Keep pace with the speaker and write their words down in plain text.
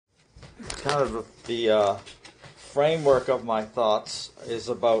kind of the framework of my thoughts is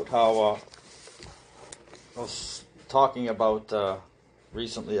about how I was talking about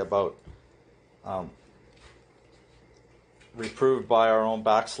recently about reproved by our own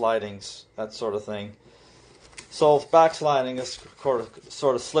backslidings, that sort of thing. So backsliding is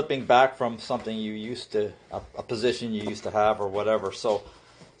sort of slipping back from something you used to, a position you used to have or whatever. So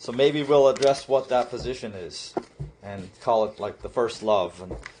maybe we'll address what that position is and call it like the first love.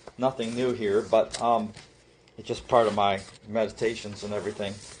 And nothing new here, but it's just part of my meditations and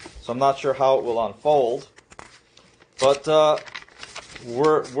everything. So I'm not sure how it will unfold, but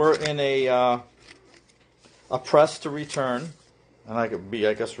we're in a press to return. And I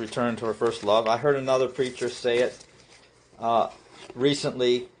guess, return to our first love. I heard another preacher say it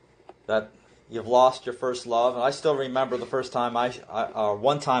recently, that you've lost your first love. And I still remember the first time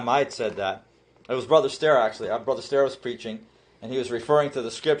one time I had said that. It was Brother Stair, actually. Brother Stair was preaching, and he was referring to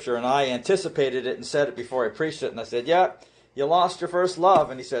the scripture, and I anticipated it and said it before I preached it. And I said, yeah, you lost your first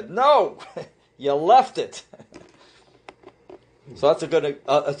love. And he said, no, you left it. So that's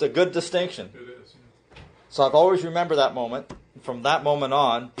a good distinction. It is. So I've always remembered that moment. From that moment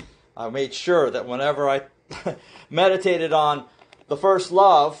on, I made sure that whenever I meditated on the first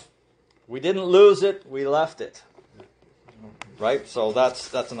love, we didn't lose it, we left it. Right? So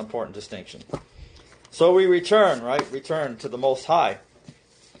that's an important distinction. So we return, right? Return to the Most High.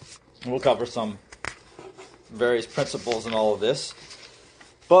 We'll cover some various principles in all of this.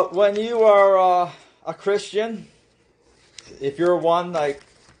 But when you are a Christian, if you're one, like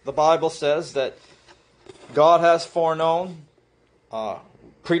the Bible says, that God has foreknown,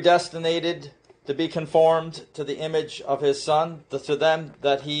 predestinated to be conformed to the image of His Son, to them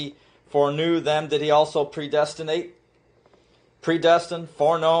that He foreknew, them did He also predestinate. Predestined,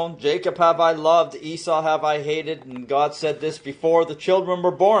 foreknown. Jacob have I loved, Esau have I hated. And God said this before the children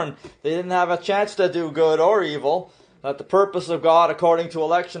were born. They didn't have a chance to do good or evil, that the purpose of God according to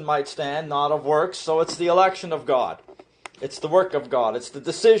election might stand, not of works. So it's the election of God. It's the work of God. It's the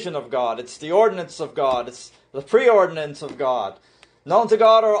decision of God. It's the ordinance of God. It's the preordinance of God. Known to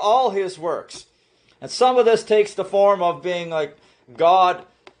God are all His works. And some of this takes the form of being like God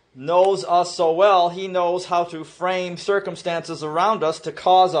knows us so well, He knows how to frame circumstances around us to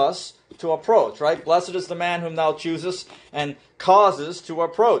cause us to approach, right? Blessed is the man whom thou choosest and causes to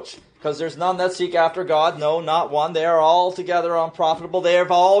approach. Because there's none that seek after God, no, not one. They are all together unprofitable. They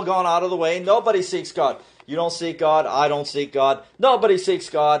have all gone out of the way. Nobody seeks God. You don't seek God, I don't seek God. Nobody seeks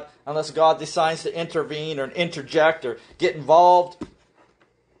God unless God decides to intervene or interject or get involved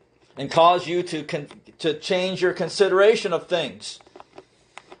and cause you to change your consideration of things.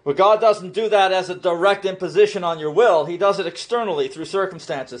 But God doesn't do that as a direct imposition on your will. He does it externally through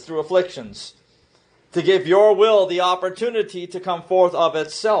circumstances, through afflictions, to give your will the opportunity to come forth of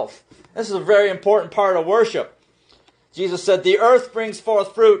itself. This is a very important part of worship. Jesus said, the earth brings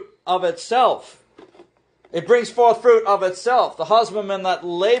forth fruit of itself. It brings forth fruit of itself. The husbandman that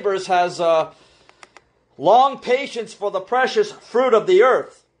labors has long patience for the precious fruit of the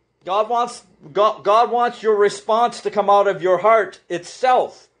earth. God wants your response to come out of your heart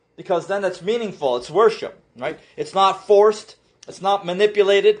itself, because then it's meaningful. It's worship, right? It's not forced. It's not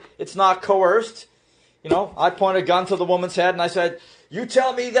manipulated. It's not coerced. You know, I pointed a gun to the woman's head and I said, you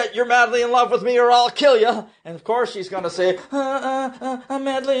tell me that you're madly in love with me or I'll kill you. And of course she's going to say, I'm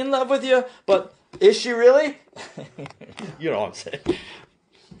madly in love with you. But is she really? You know what I'm saying.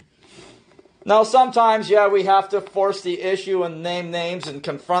 Now, sometimes, we have to force the issue and name names and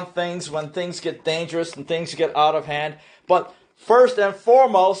confront things when things get dangerous and things get out of hand. But first and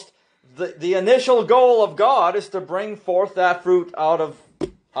foremost, the initial goal of God is to bring forth that fruit out of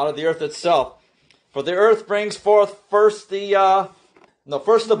the earth itself. For the earth brings forth first the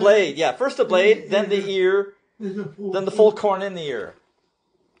blade. Yeah, first the blade, then the ear, then the full corn in the ear.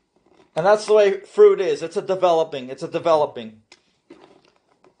 And that's the way fruit is. It's a developing. It's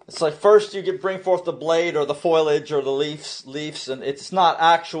like first you bring forth the blade or the foliage or the leaves, and it's not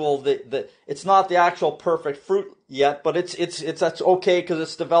it's not the actual perfect fruit yet, but that's okay because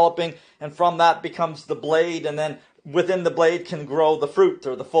it's developing, and from that becomes the blade, and then within the blade can grow the fruit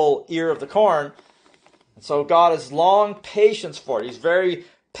or the full ear of the corn. And so God has long patience for it. He's very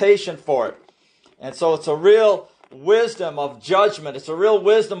patient for it. And so it's a real wisdom of judgment. It's a real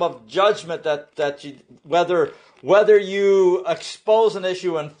wisdom of judgment that you, whether you expose an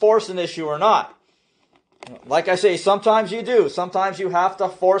issue and force an issue or not. Like I say, sometimes you do. Sometimes you have to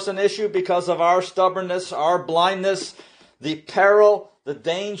force an issue because of our stubbornness, our blindness, the peril, the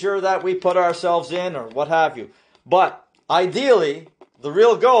danger that we put ourselves in, or what have you. But ideally, the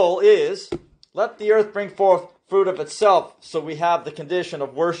real goal is, let the earth bring forth fruit of itself. So we have the condition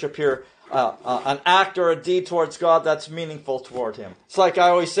of worship here, an act or a deed towards God that's meaningful toward Him. It's like I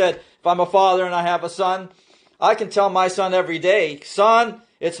always said, if I'm a father and I have a son, I can tell my son every day, son,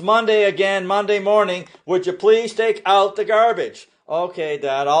 it's Monday again, Monday morning, would you please take out the garbage? Okay,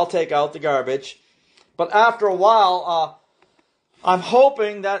 Dad, I'll take out the garbage. But after a while, I'm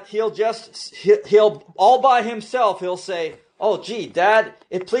hoping that he'll all by himself, he'll say, oh, gee, Dad,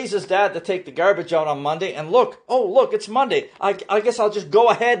 it pleases Dad to take the garbage out on Monday. And look, it's Monday. I guess I'll just go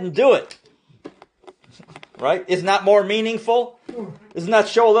ahead and do it. Right? Isn't that more meaningful? Doesn't that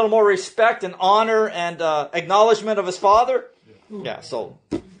show a little more respect and honor and acknowledgement of his father? Yeah, so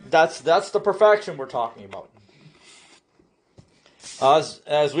that's the perfection we're talking about.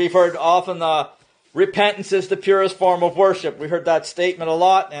 As we've heard often, repentance is the purest form of worship. We heard that statement a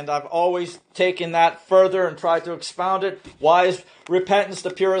lot, and I've always taken that further and tried to expound it. Why is repentance the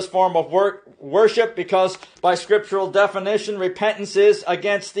purest form of worship? Because by scriptural definition, repentance is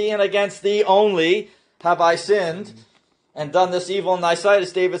against thee and against thee only have I sinned and done this evil in thy sight,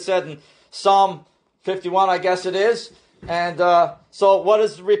 as David said in Psalm 51, I guess it is. And so what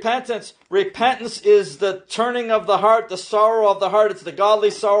is repentance? Repentance is the turning of the heart, the sorrow of the heart. It's the godly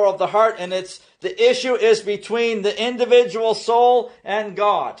sorrow of the heart, and the issue is between the individual soul and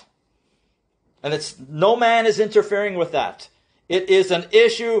God. And no man is interfering with that. It is an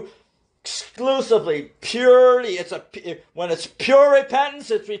issue exclusively, purely, when it's pure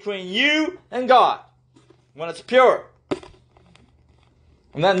repentance, it's between you and God. When it's pure.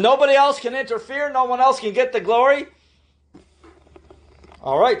 And then nobody else can interfere, no one else can get the glory.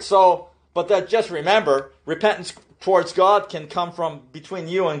 All right, but that just remember, repentance towards God can come from between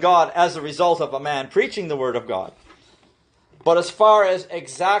you and God as a result of a man preaching the Word of God. But as far as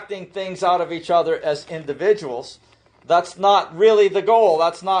exacting things out of each other as individuals, that's not really the goal.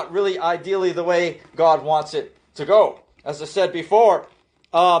 That's not really ideally the way God wants it to go. As I said before,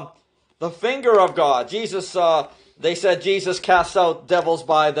 the finger of God. They said Jesus casts out devils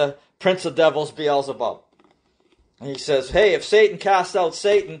by the prince of devils, Beelzebub. And he says, hey, if Satan casts out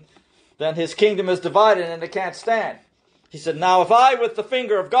Satan, then his kingdom is divided and it can't stand. He said, now if I with the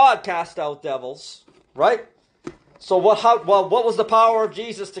finger of God cast out devils, right? So what was the power of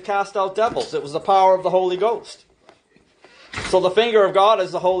Jesus to cast out devils? It was the power of the Holy Ghost. So the finger of God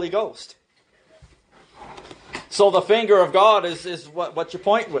is the Holy Ghost. So the finger of God is what you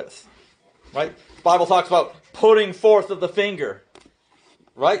point with, right? The Bible talks about putting forth of the finger.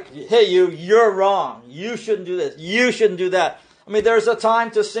 Right? Hey, you're wrong. You shouldn't do this. You shouldn't do that. I mean, there's a time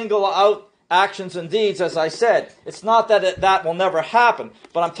to single out actions and deeds, as I said. It's not that that will never happen.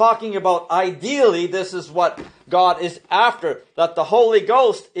 But I'm talking about ideally, this is what God is after. That the Holy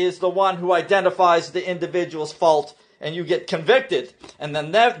Ghost is the one who identifies the individual's fault and you get convicted. And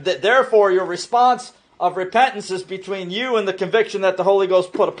then therefore your response of repentance is between you and the conviction that the Holy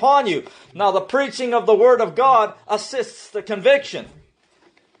Ghost put upon you. Now the preaching of the Word of God assists the conviction.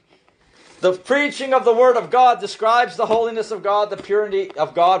 The preaching of the Word of God describes the holiness of God, the purity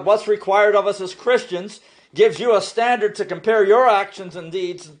of God, what's required of us as Christians, gives you a standard to compare your actions and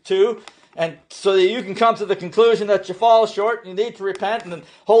deeds to, and so that you can come to the conclusion that you fall short, you need to repent, and the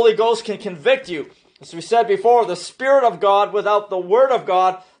Holy Ghost can convict you. As we said before, the Spirit of God without the Word of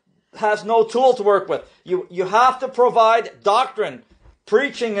God has no tool to work with. You have to provide doctrine,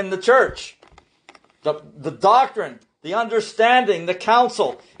 preaching in the church. The doctrine, the understanding, the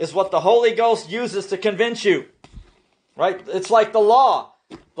counsel is what the Holy Ghost uses to convince you. Right? It's like the law.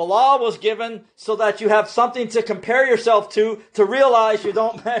 The law was given so that you have something to compare yourself to realize you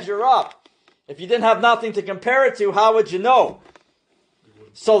don't measure up. If you didn't have nothing to compare it to, how would you know?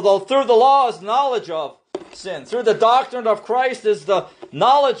 So through the law is knowledge of sin. Through the doctrine of Christ is the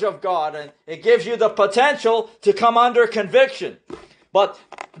knowledge of God, and it gives you the potential to come under conviction. But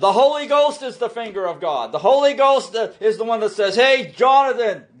the Holy Ghost is the finger of God. The Holy Ghost is the one that says, hey,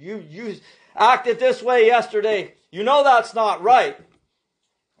 Jonathan, you acted this way yesterday. You know that's not right.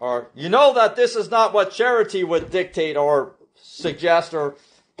 Or you know that this is not what charity would dictate or suggest or,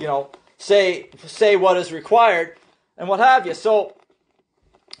 say what is required and what have you. So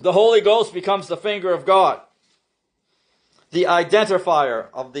the Holy Ghost becomes the finger of God, the identifier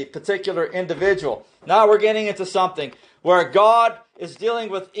of the particular individual. Now we're getting into something where God is dealing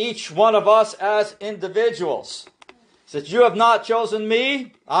with each one of us as individuals. He says, you have not chosen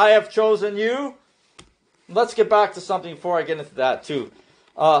me, I have chosen you. Let's get back to something before I get into that too.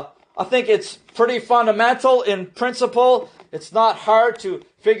 I think it's pretty fundamental in principle. It's not hard to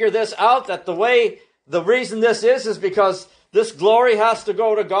figure this out, that the reason this is because This glory has to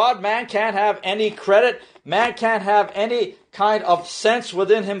go to God. Man can't have any credit. Man can't have any kind of sense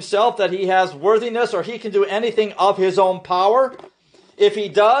within himself that he has worthiness or he can do anything of his own power. If he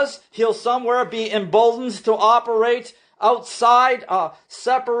does, he'll somewhere be emboldened to operate outside,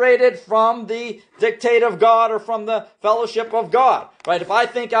 separated from the dictate of God or from the fellowship of God. Right? If I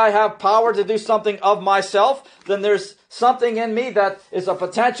think I have power to do something of myself, then there's something in me that is a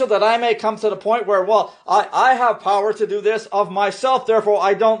potential that I may come to the point where, well, I have power to do this of myself, therefore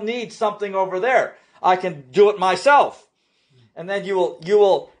I don't need something over there. I can do it myself. And then you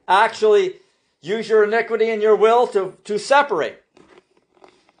will actually use your iniquity and your will to separate.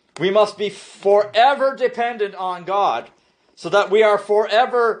 We must be forever dependent on God so that we are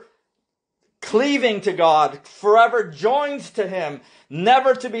forever cleaving to God, forever joined to Him,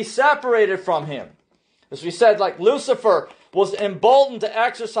 never to be separated from Him. As we said, like Lucifer was emboldened to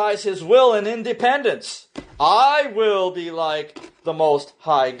exercise his will in independence. I will be like the Most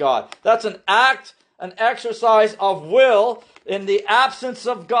High God. That's an act, an exercise of will in the absence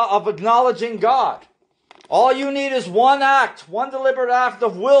of God, of acknowledging God. All you need is one act, one deliberate act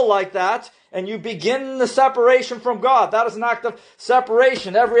of will like that, and you begin the separation from God. That is an act of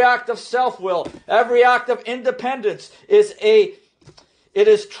separation. Every act of self-will, every act of independence is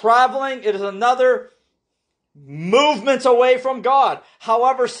traveling. It is another movement away from God,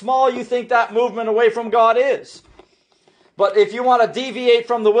 however small you think that movement away from God is. But if you want to deviate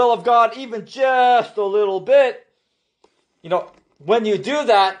from the will of God even just a little bit, when you do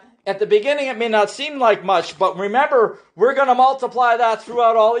that, at the beginning it may not seem like much, but remember, we're going to multiply that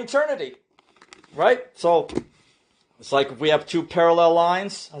throughout all eternity. Right? So, it's like if we have two parallel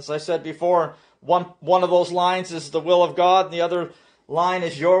lines, as I said before, one of those lines is the will of God, and the other line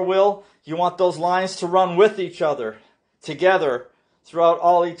is your will. You want those lines to run with each other, together, throughout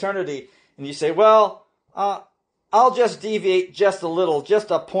all eternity. And you say, well, I'll just deviate just a little,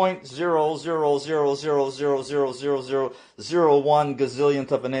 just a 0.00000000001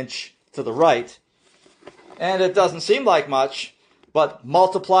 gazillionth of an inch to the right. And it doesn't seem like much, but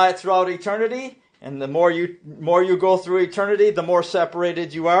multiply it throughout eternity, and the more you go through eternity, the more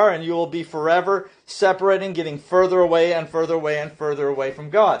separated you are, and you will be forever separating, getting further away and further away and further away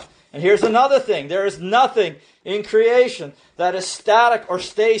from God. And here's another thing. There is nothing in creation that is static or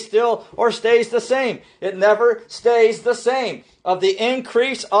stays still or stays the same. It never stays the same. Of the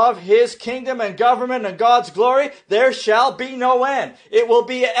increase of His kingdom and government and God's glory, there shall be no end. It will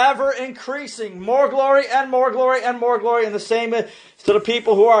be ever increasing. More glory and more glory and more glory. And the same to the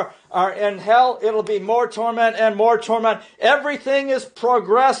people who are in hell. It'll be more torment and more torment. Everything is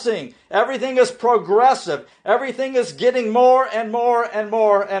progressing. Everything is progressive. Everything is getting more and more and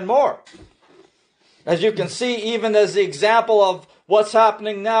more and more. As you can see, even as the example of what's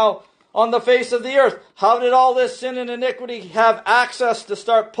happening now on the face of the earth. How did all this sin and iniquity have access to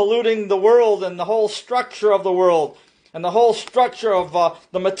start polluting the world and the whole structure of the world and the whole structure of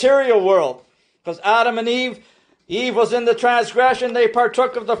the material world? Because Adam and Eve was in the transgression. They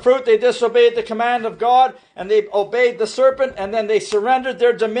partook of the fruit. They disobeyed the command of God, and they obeyed the serpent, and then they surrendered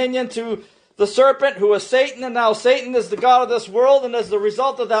their dominion to the serpent, who was Satan, and now Satan is the god of this world, and as the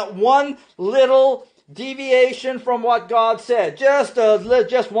result of that one little deviation from what God said, just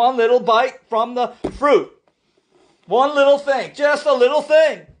one little bite from the fruit, one little thing, just a little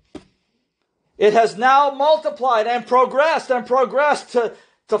thing, it has now multiplied and progressed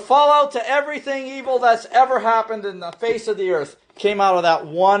to fall out to everything evil that's ever happened in the face of the earth. Came out of that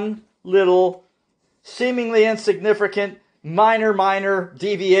one little, seemingly insignificant, minor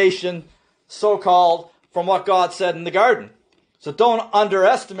deviation, so-called, from what God said in the garden. So don't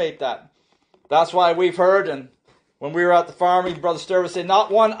underestimate that. That's why we've heard, and when we were at the farm, Brother Sturr would say,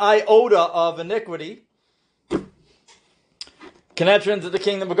 not one iota of iniquity can enter into the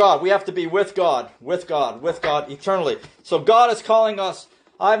kingdom of God. We have to be with God eternally. So God is calling us.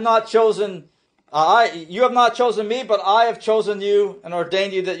 You have not chosen me, but I have chosen you and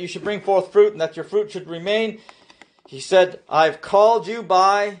ordained you that you should bring forth fruit and that your fruit should remain. He said, I've called you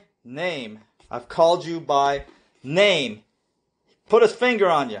by name. I've called you by name. Put his finger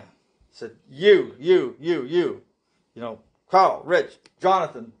on you. Said, you. Carl, Rich,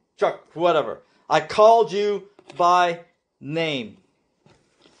 Jonathan, Chuck, whatever. I called you by name.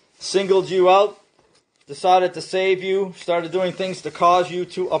 Singled you out. Decided to save you. Started doing things to cause you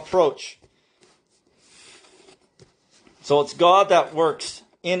to approach. So it's God that works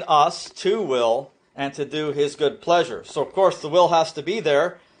in us to will and to do His good pleasure. So of course the will has to be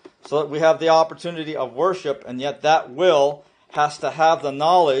there so that we have the opportunity of worship, and yet that will has to have the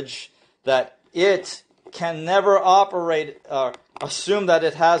knowledge that it can never operate, assume that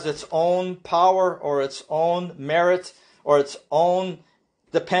it has its own power or its own merit or its own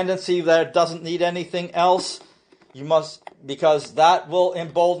dependency that it doesn't need anything else. You must, because that will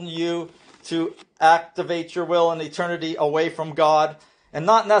embolden you to activate your will in eternity away from God. And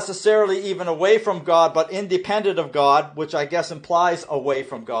not necessarily even away from God, but independent of God, which I guess implies away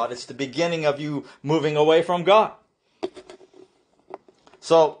from God. It's the beginning of you moving away from God.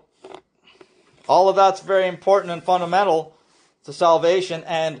 So, all of that's very important and fundamental to salvation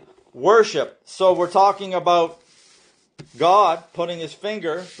and worship. So we're talking about God putting his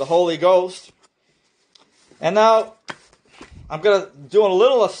finger, the Holy Ghost. And now, I'm going to do a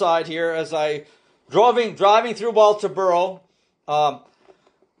little aside here. As I driving through Walterboro,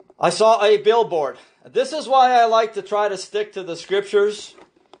 I saw a billboard. This is why I like to try to stick to the scriptures,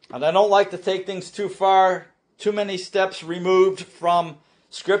 and I don't like to take things too far, too many steps removed from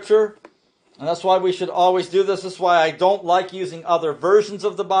scripture. And that's why we should always do this. This is why I don't like using other versions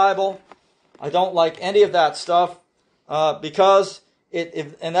of the Bible. I don't like any of that stuff, because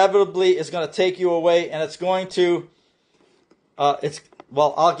it inevitably is going to take you away, and it's going to,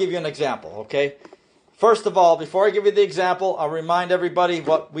 well, I'll give you an example, okay? First of all, before I give you the example, I'll remind everybody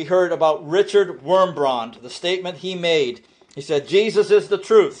what we heard about Richard Wurmbrand, the statement he made. He said, Jesus is the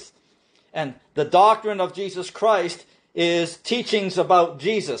truth, and the doctrine of Jesus Christ is teachings about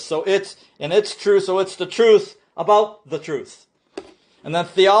Jesus. So it's true, so it's the truth about the truth. And then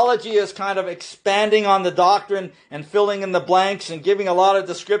theology is kind of expanding on the doctrine and filling in the blanks and giving a lot of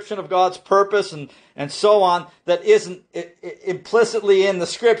description of God's purpose and so on that isn't implicitly in the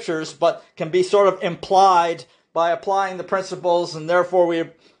scriptures, but can be sort of implied by applying the principles, and therefore we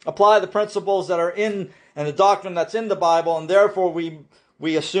apply the principles that are in and the doctrine that's in the Bible, and therefore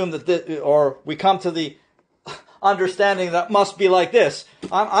we assume that or we come to the understanding that must be like this.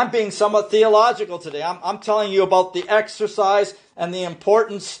 I'm being somewhat theological today. I'm telling you about the exercise and the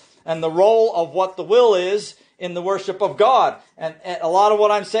importance and the role of what the will is in the worship of God. And a lot of what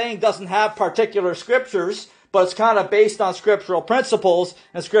I'm saying doesn't have particular scriptures, but it's kind of based on scriptural principles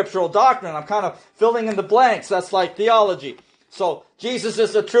and scriptural doctrine. I'm kind of filling in the blanks. That's like theology. So Jesus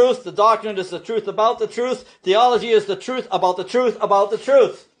is the truth. The doctrine is the truth about the truth. Theology is the truth about the truth about the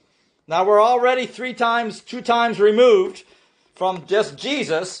truth. Now we're already two times removed from just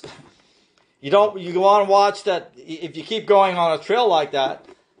Jesus. You want to watch that. If you keep going on a trail like that,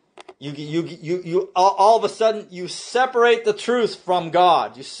 you all of a sudden you separate the truth from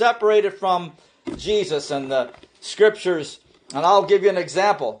God. You separate it from Jesus and the scriptures. And I'll give you an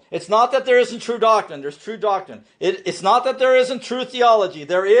example. It's not that there isn't true doctrine. There's true doctrine. It's not that there isn't true theology.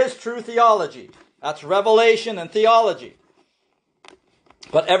 There is true theology. That's revelation and theology.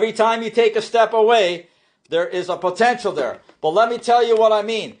 But every time you take a step away, there is a potential there. But let me tell you what I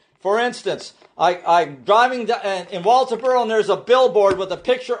mean. For instance, I'm driving in Walterboro, and there's a billboard with a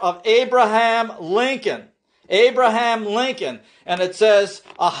picture of Abraham Lincoln. Abraham Lincoln. And it says,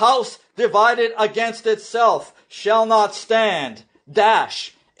 "A house divided against itself shall not stand.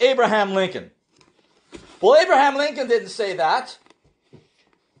 Dash. Abraham Lincoln." Well, Abraham Lincoln didn't say that.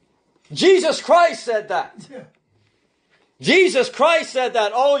 Jesus Christ said that. Yeah. Jesus Christ said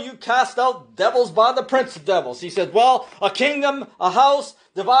that, "Oh, you cast out devils by the prince of devils." He said, well, a kingdom, a house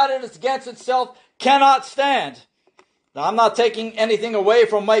divided against itself cannot stand. Now, I'm not taking anything away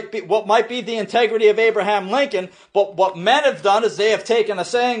from what might be the integrity of Abraham Lincoln, but what men have done is they have taken a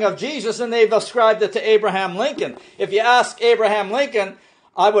saying of Jesus and they've ascribed it to Abraham Lincoln. If you ask Abraham Lincoln,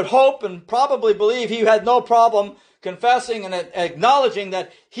 I would hope and probably believe he had no problem confessing and acknowledging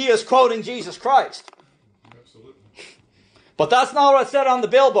that he is quoting Jesus Christ. But that's not what it said on the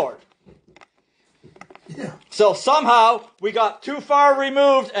billboard. Yeah. So somehow we got too far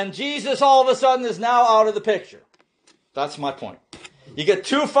removed, and Jesus all of a sudden is now out of the picture. That's my point. You get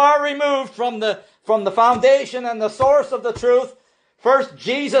too far removed from the foundation and the source of the truth. First,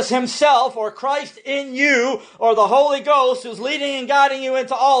 Jesus himself, or Christ in you, or the Holy Ghost who's leading and guiding you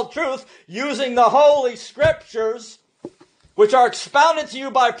into all truth, using the Holy Scriptures, which are expounded to you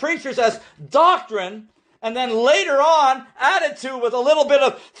by preachers as doctrine, and then later on added to with a little bit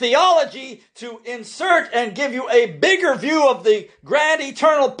of theology to insert and give you a bigger view of the grand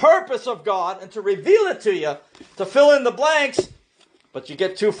eternal purpose of God and to reveal it to you, to fill in the blanks. But you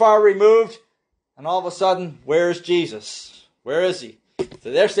get too far removed, and all of a sudden, where's Jesus? Where is he? So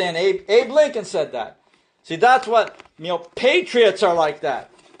they're saying Abe Lincoln said that. See, that's what, patriots are like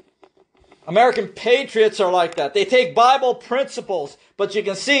that. American patriots are like that. They take Bible principles, but you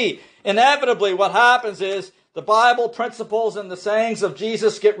can see inevitably what happens is the Bible principles and the sayings of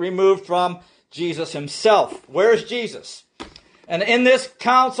Jesus get removed from Jesus himself. Where's Jesus? And in this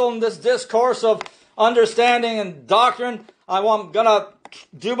counsel, in this discourse of understanding and doctrine, I'm going to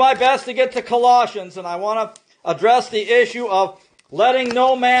do my best to get to Colossians, and I want to address the issue of letting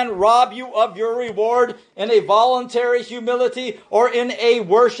no man rob you of your reward in a voluntary humility or in a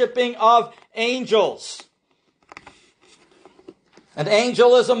worshiping of angels. An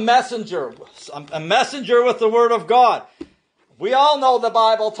angel is a messenger with the word of God. We all know the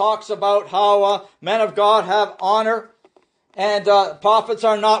Bible talks about how men of God have honor, and prophets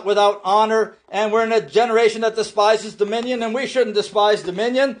are not without honor, and we're in a generation that despises dominion, and we shouldn't despise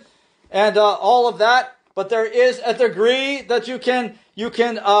dominion, and all of that. But there is a degree that you can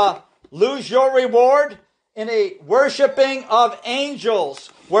lose your reward in a worshiping of angels,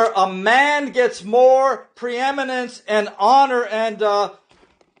 where a man gets more preeminence and honor and,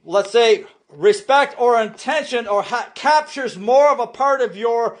 let's say, respect or intention, or captures more of a part of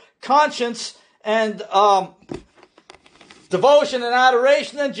your conscience and devotion and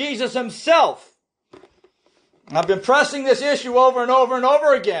adoration than Jesus himself. I've been pressing this issue over and over and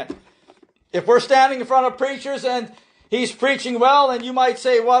over again. If we're standing in front of preachers and he's preaching well, and you might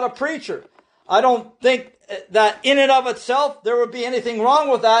say, what a preacher. I don't think that in and of itself there would be anything wrong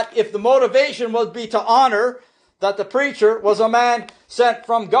with that if the motivation would be to honor that the preacher was a man sent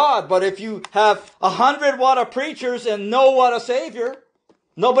from God. But if you have 100 what a preachers and no what a savior,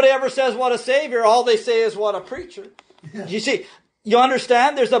 nobody ever says what a savior, all they say is what a preacher. Yeah. You see, you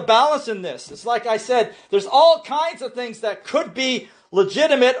understand? There's a balance in this. It's like I said, there's all kinds of things that could be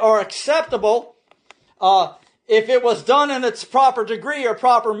legitimate or acceptable if it was done in its proper degree or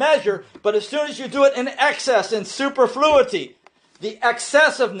proper measure. But as soon as you do it in excess, in superfluity, the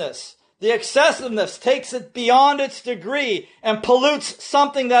excessiveness takes it beyond its degree and pollutes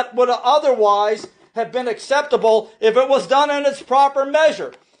something that would otherwise have been acceptable if it was done in its proper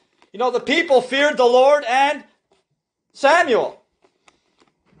measure. You know, the people feared the Lord and Samuel.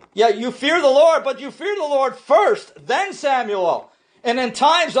 Yeah, you fear the Lord, but you fear the Lord first, then Samuel. And in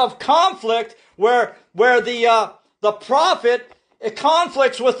times of conflict, where the prophet, it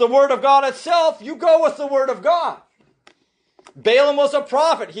conflicts with the word of God itself, you go with the word of God. Balaam was a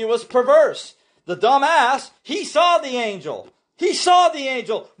prophet. He was perverse. The dumb ass, he saw the angel. He saw the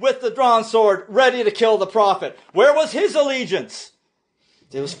angel with the drawn sword ready to kill the prophet. Where was his allegiance?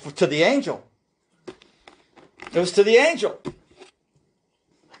 It was to the angel. It was to the angel.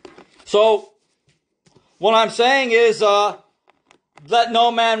 So, what I'm saying is, let no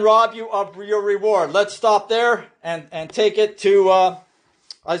man rob you of your reward. Let's stop there and take it to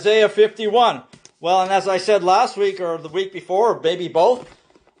Isaiah 51. Well, and as I said last week or the week before, or maybe both,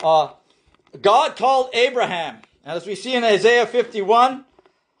 God called Abraham. And as we see in Isaiah 51,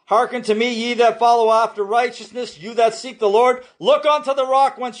 hearken to me, ye that follow after righteousness, you that seek the Lord. Look unto the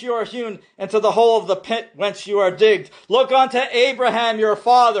rock whence you are hewn, and to the hole of the pit whence you are digged. Look unto Abraham your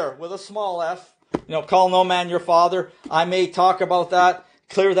father, with a small f. You know, call no man your father. I may talk about that,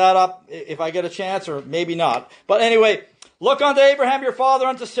 clear that up if I get a chance, or maybe not. But anyway, look unto Abraham your father,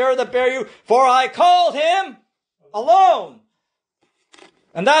 unto Sarah that bare you, for I called him alone.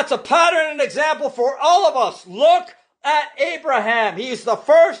 And that's a pattern and example for all of us. Look at Abraham. He's the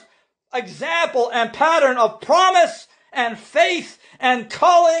first example and pattern of promise and faith and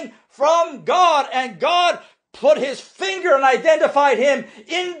calling from God. And God put his finger and identified him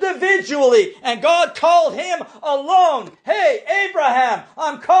individually. And God called him alone. Hey, Abraham,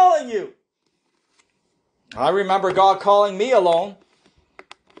 I'm calling you. I remember God calling me alone.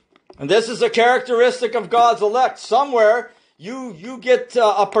 And this is a characteristic of God's elect. Somewhere you get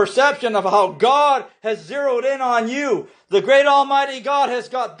a perception of how God has zeroed in on you. The great Almighty God has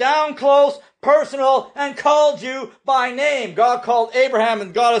got down close, personal, and called you by name. God called Abraham,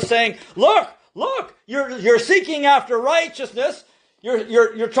 and God is saying, look, you're seeking after righteousness.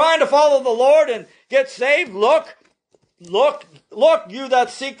 You're trying to follow the Lord and get saved. Look, you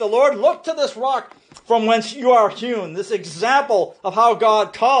that seek the Lord, look to this rock from whence you are hewn. This example of how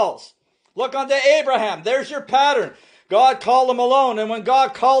God calls. Look unto Abraham. There's your pattern. God called him alone. And when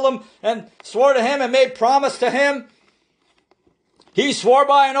God called him and swore to him and made promise to him, he swore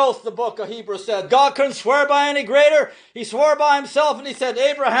by an oath, the book of Hebrews said. God couldn't swear by any greater. He swore by himself, and he said,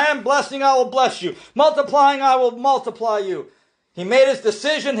 Abraham, blessing I will bless you. Multiplying I will multiply you. He made his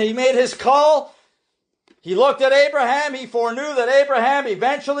decision. He made his call. He looked at Abraham. He foreknew that Abraham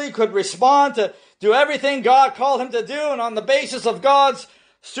eventually could respond to do everything God called him to do. And on the basis of God's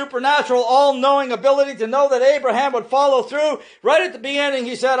supernatural, all-knowing ability to know that Abraham would follow through, right at the beginning,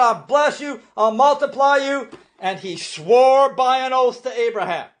 he said, I'll bless you. I'll multiply you. And he swore by an oath to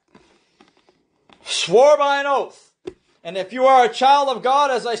Abraham. Swore by an oath. And if you are a child of God,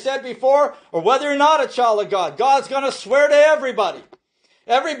 as I said before, or whether you're not a child of God, God's going to swear to everybody.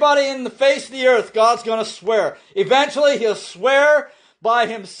 Everybody in the face of the earth, God's going to swear. Eventually, he'll swear by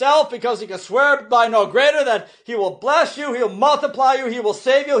himself, because he can swear by no greater that he will bless you, he'll multiply you, he will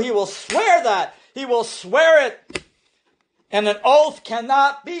save you. He will swear that. He will swear it. And an oath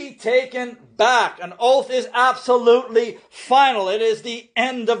cannot be taken back. An oath is absolutely final. It is the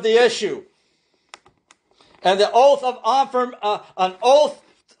end of the issue. And the oath of an oath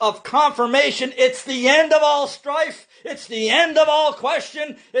of confirmation, it's the end of all strife. It's the end of all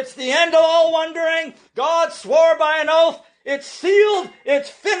question. It's the end of all wondering. God swore by an oath. It's sealed. It's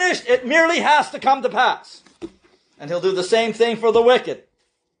finished. It merely has to come to pass. And he'll do the same thing for the wicked.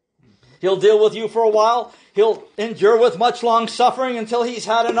 He'll deal with you for a while. He'll endure with much long suffering until he's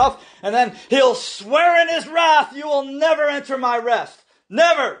had enough. And then he'll swear in his wrath, you will never enter my rest.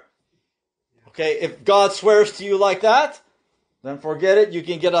 Never. Okay, if God swears to you like that, then forget it. You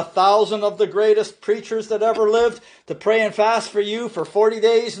can get 1,000 of the greatest preachers that ever lived to pray and fast for you for 40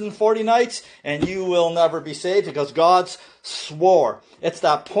 days and 40 nights, and you will never be saved because God swore. It's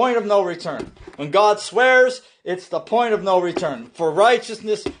that point of no return. When God swears, it's the point of no return. For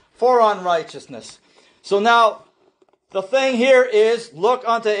righteousness, for unrighteousness. So now, the thing here is, look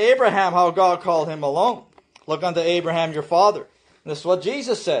unto Abraham, how God called him alone. Look unto Abraham, your father. And this is what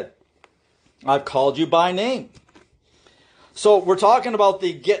Jesus said. I've called you by name. So we're talking about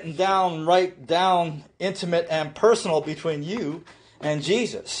the getting down, right down, intimate and personal between you and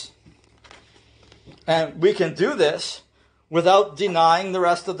Jesus. And we can do this without denying the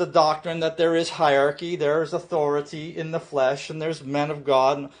rest of the doctrine that there is hierarchy, there is authority in the flesh, and there's men of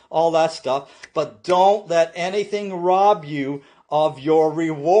God and all that stuff. But don't let anything rob you of your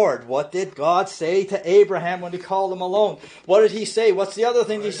reward. What did God say to Abraham when he called him alone? What did he say? What's the other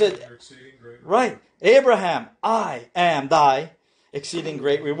thing he said? Right. Abraham, I am thy exceeding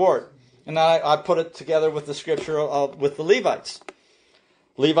great reward. And I put it together with the scripture with the Levites.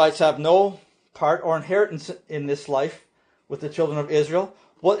 Levites have no part or inheritance in this life with the children of Israel.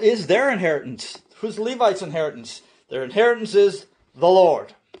 What is their inheritance? Who's Levites' inheritance? Their inheritance is the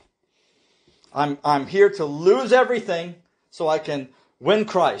Lord. I'm here to lose everything so I can win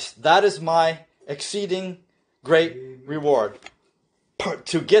Christ. That is my exceeding great reward.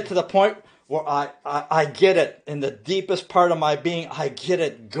 To get to the point where I get it in the deepest part of my being. I get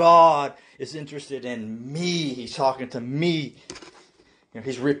it. God is interested in me. He's talking to me.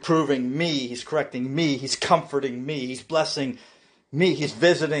 He's reproving me. He's correcting me. He's comforting me. He's blessing me. He's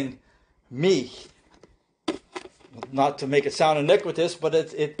visiting me. Not to make it sound iniquitous, but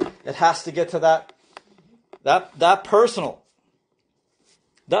it has to get to that personal.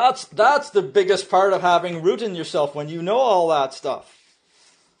 That's the biggest part of having root in yourself when you know all that stuff.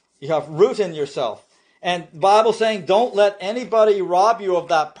 You have root in yourself. And the Bible's saying don't let anybody rob you of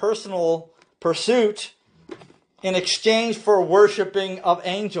that personal pursuit in exchange for worshiping of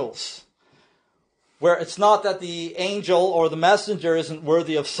angels. Where it's not that the angel or the messenger isn't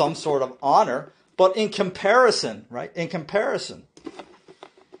worthy of some sort of honor, but in comparison, right? In comparison.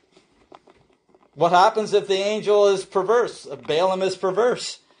 What happens if the angel is perverse? If Balaam is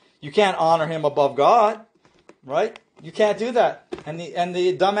perverse? You can't honor him above God, right? You can't do that. And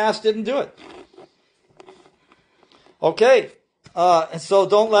the dumbass didn't do it. Okay. And so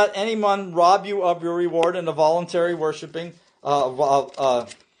don't let anyone rob you of your reward in the voluntary worshiping,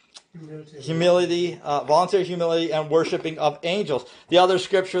 humility, voluntary humility and worshiping of angels. The other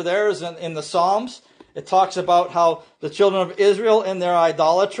scripture there is in the Psalms. It talks about how the children of Israel in their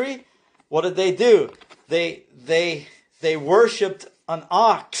idolatry, what did they do? They worshipped an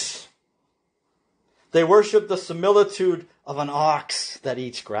ox. They worshipped the similitude of an ox that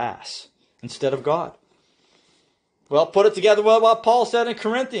eats grass instead of God. Well, put it together with what Paul said in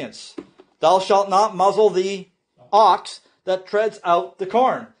Corinthians. Thou shalt not muzzle the ox that treads out the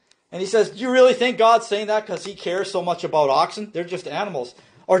corn. And he says, do you really think God's saying that because he cares so much about oxen? They're just animals.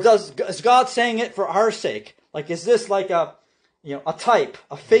 Or is God saying it for our sake? Like, is this like a type,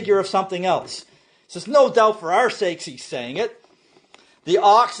 a figure of something else? He says, no doubt for our sakes he's saying it. The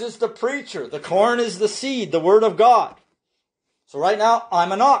ox is the preacher. The corn is the seed, the word of God. So right now,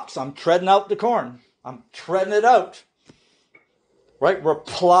 I'm an ox. I'm treading out the corn. I'm treading it out. Right? We're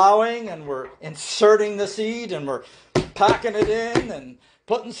plowing and we're inserting the seed and we're packing it in and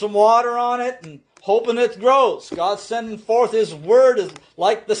putting some water on it and hoping it grows. God's sending forth his word is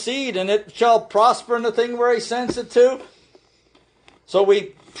like the seed, and it shall prosper in the thing where he sends it to. So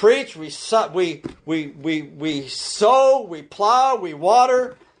we preach, we sow, we plow, we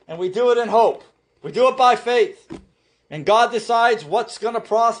water, and we do it in hope. We do it by faith. And God decides what's going to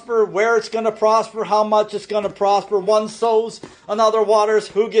prosper, where it's going to prosper, how much it's going to prosper. One sows, another waters.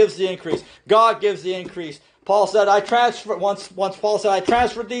 Who gives the increase? God gives the increase Paul said, once Paul said, I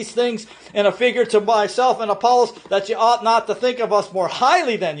transferred these things in a figure to myself and Apollos, that you ought not to think of us more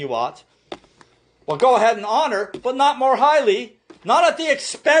highly than you ought. Well, go ahead and honor, but not more highly. Not at the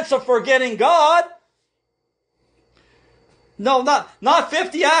expense of forgetting God. No, not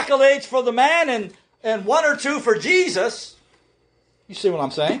 50 accolades for the man and 1 or 2 for Jesus. You see what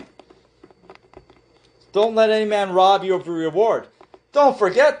I'm saying? Don't let any man rob you of your reward. Don't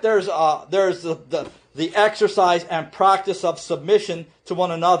forget there's the exercise and practice of submission to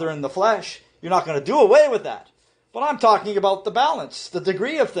one another in the flesh. You're not going to do away with that. But I'm talking about the balance, the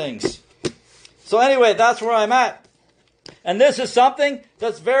degree of things. So anyway, that's where I'm at. And this is something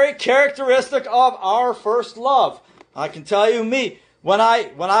that's very characteristic of our first love. I can tell you me, when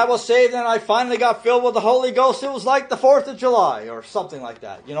I was saved and I finally got filled with the Holy Ghost, it was like the 4th of July or something like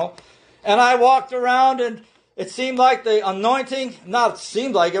that, you know. And I walked around and it seemed like the anointing, not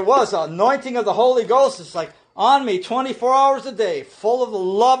seemed like, it was, the anointing of the Holy Ghost is like on me 24 hours a day, full of the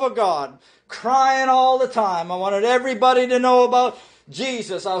love of God, crying all the time. I wanted everybody to know about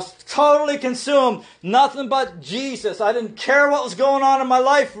Jesus. I was totally consumed. Nothing but Jesus. I didn't care what was going on in my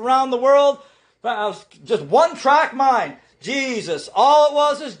life around the world. But I was just one track mind. Jesus. All it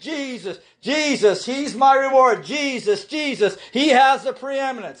was is Jesus. Jesus. He's my reward. Jesus. Jesus. He has the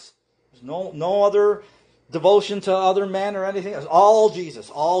preeminence. There's no other devotion to other men or anything. It's all Jesus.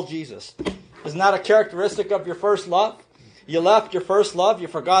 All Jesus. Isn't that a characteristic of your first love? You left your first love. You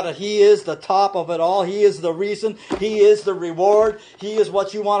forgot that He is the top of it all. He is the reason. He is the reward. He is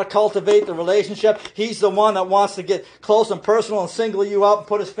what you want to cultivate, the relationship. He's the one that wants to get close and personal and single you out and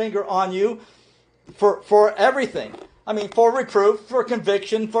put His finger on you for everything. I mean, for reproof, for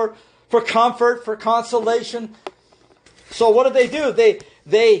conviction, for comfort, for consolation. So what did they do?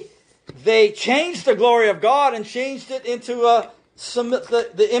 They changed the glory of God and changed it into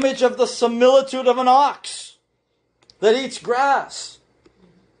the image of the similitude of an ox that eats grass.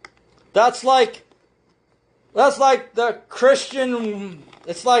 That's like the Christian,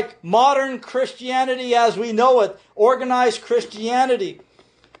 it's like modern Christianity as we know it, organized Christianity,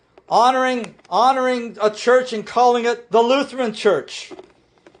 honoring a church and calling it the Lutheran Church.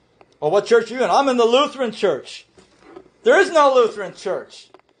 Well, what church are you in? I'm in the Lutheran Church. There is no Lutheran Church.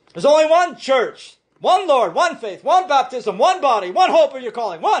 There's only one church, one Lord, one faith, one baptism, one body, one hope of your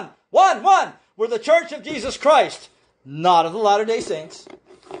calling. One. We're the Church of Jesus Christ. Not of the Latter-day Saints.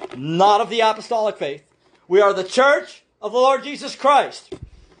 Not of the apostolic faith. We are the Church of the Lord Jesus Christ.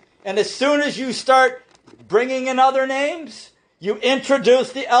 And as soon as you start bringing in other names, you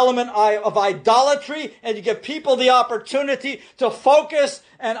introduce the element of idolatry, and you give people the opportunity to focus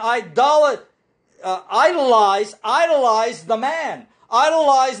and idolize the man.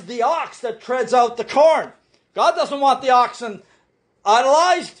 Idolize the ox that treads out the corn. God doesn't want the oxen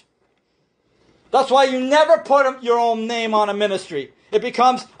idolized. That's why you never put your own name on a ministry. It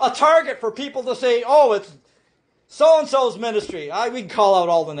becomes a target for people to say, oh, it's so-and-so's ministry. We can call out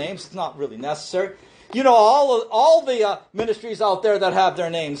all the names. It's not really necessary. You know, all the ministries out there that have their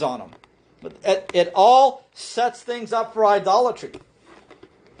names on them. But it all sets things up for idolatry.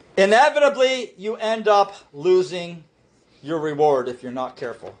 Inevitably, you end up losing your reward if you're not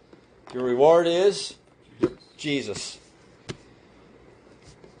careful. Your reward is Jesus.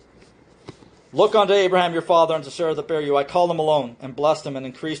 Look unto Abraham your father and to Sarah that bare you. I called them alone and blessed them and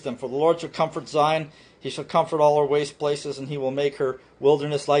increased them. For the Lord shall comfort Zion. He shall comfort all her waste places, and He will make her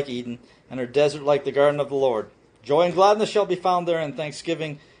wilderness like Eden, and her desert like the garden of the Lord. Joy and gladness shall be found there, and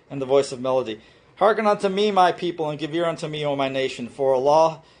thanksgiving and the voice of melody. Hearken unto me, my people, and give ear unto me, O my nation. For a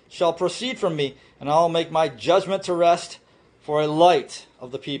law shall proceed from me, and I will make my judgment to rest for a light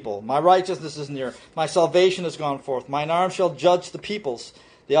of the people. My righteousness is near. My salvation is gone forth. Mine arm shall judge the peoples.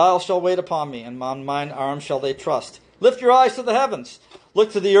 The isles shall wait upon me, and on mine arm shall they trust. Lift your eyes to the heavens.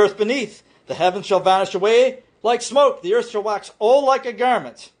 Look to the earth beneath. The heavens shall vanish away like smoke. The earth shall wax old like a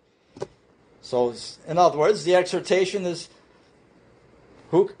garment. So, in other words, the exhortation is,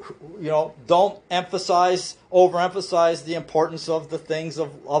 don't overemphasize the importance of the things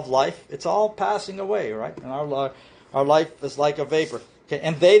of life. It's all passing away, right? And our life is like a vapor. Okay,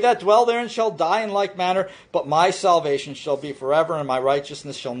 and they that dwell therein shall die in like manner, but my salvation shall be forever, and my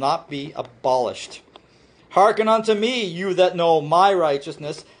righteousness shall not be abolished. Hearken unto me, you that know my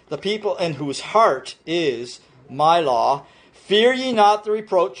righteousness, the people in whose heart is my law. Fear ye not the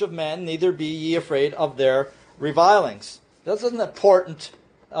reproach of men, neither be ye afraid of their revilings. That's an important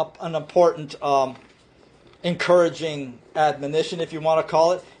encouraging admonition, if you want to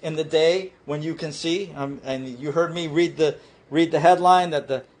call it, in the day when you can see. And you heard me read the headline that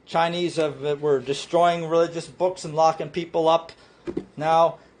the Chinese were destroying religious books and locking people up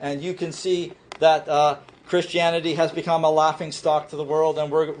now, and you can see that Christianity has become a laughingstock to the world, and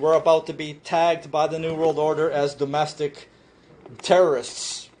we're about to be tagged by the New World Order as domestic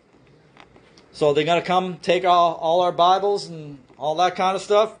terrorists. So they're going to come take all our Bibles and all that kind of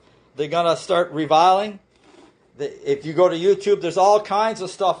stuff. They're going to start reviling. If you go to YouTube, there's all kinds of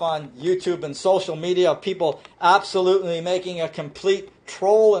stuff on YouTube and social media of people absolutely making a complete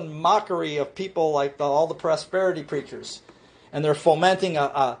troll and mockery of people like all the prosperity preachers. And they're fomenting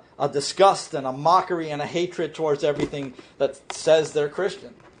a disgust and a mockery and a hatred towards everything that says they're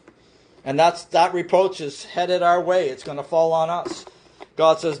Christian. And that reproach is headed our way. It's going to fall on us.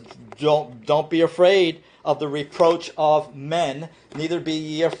 God says, don't be afraid of the reproach of men, neither be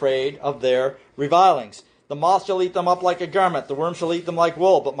ye afraid of their revilings. The moth shall eat them up like a garment, the worm shall eat them like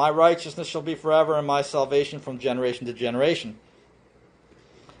wool, but my righteousness shall be forever, and my salvation from generation to generation.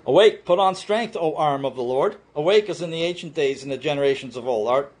 Awake, put on strength, O arm of the Lord. Awake as in the ancient days, in the generations of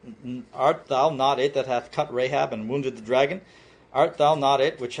old. Art thou not it that hath cut Rahab and wounded the dragon? Art thou not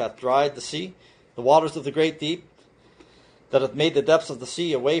it which hath dried the sea, the waters of the great deep, that hath made the depths of the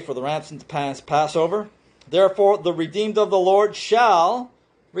sea a way for the ransom to pass over? Therefore the redeemed of the Lord shall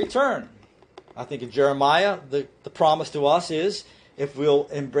return. I think in Jeremiah, the promise to us is, if we'll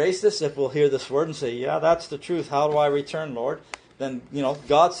embrace this, if we'll hear this word and say, yeah, that's the truth, how do I return, Lord? Then,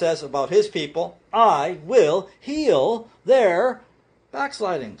 God says about his people, I will heal their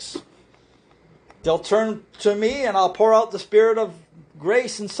backslidings. They'll turn to me, and I'll pour out the spirit of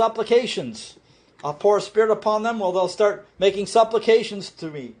grace and supplications. I'll pour a spirit upon them, they'll start making supplications to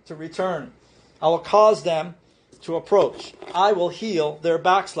me to return. I will cause them to approach. I will heal their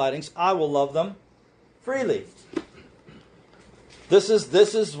backslidings. I will love them freely. This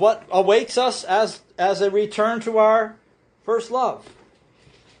is what awaits us as a return to our first love.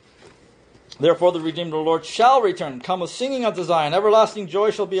 Therefore the redeemed of the Lord shall return. Come with singing unto Zion. Everlasting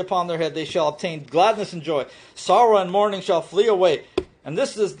joy shall be upon their head. They shall obtain gladness and joy. Sorrow and mourning shall flee away. And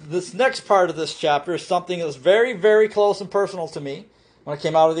this next part of this chapter is something that's very, very close and personal to me. When I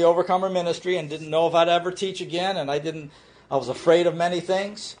came out of the Overcomer ministry and didn't know if I'd ever teach again, and I was afraid of many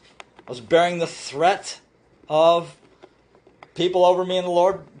things. I was bearing the threat of people over me in the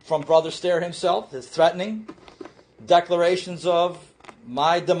Lord from Brother Stair himself, his threatening declarations of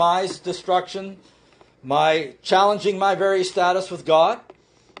my demise, destruction, my challenging my very status with God.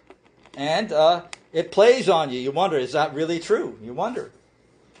 And it plays on you. You wonder, is that really true? You wonder.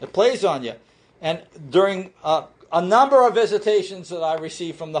 It plays on you. And during a number of visitations that I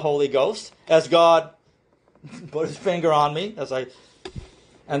received from the Holy Ghost, as God put his finger on me,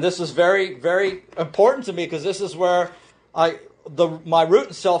 and this is very, very important to me, because this is where my root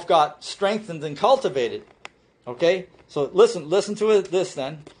and self got strengthened and cultivated. Okay? So listen to this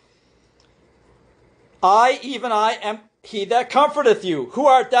then. Even I am he that comforteth you. Who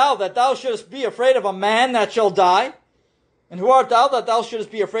art thou that thou shouldest be afraid of a man that shall die? And who art thou that thou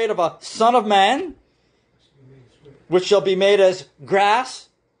shouldest be afraid of a son of man, which shall be made as grass?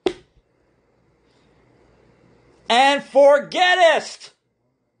 And forgettest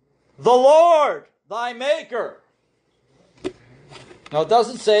the Lord thy Maker. Now it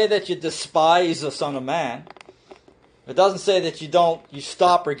doesn't say that you despise the Son of Man. It doesn't say that you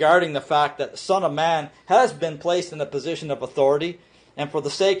stop regarding the fact that the Son of Man has been placed in a position of authority, and for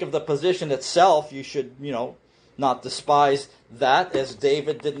the sake of the position itself, you should, not despise that, as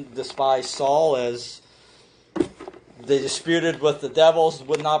David didn't despise Saul, as they disputed with the devils,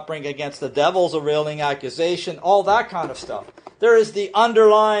 would not bring against the devils a railing accusation, all that kind of stuff. There is the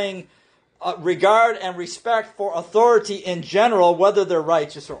underlying regard and respect for authority in general, whether they're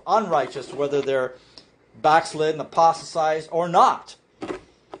righteous or unrighteous, whether they're backslid and apostatized or not.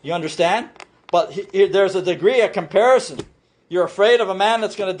 You understand? But there's a degree of comparison. You're afraid of a man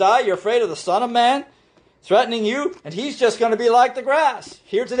that's going to die. You're afraid of the Son of Man threatening you, and he's just going to be like the grass.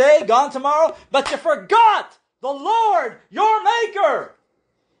 Here today, gone tomorrow, but you forgot the Lord, your Maker.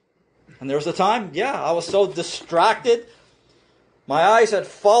 And there was a time, I was so distracted. My eyes had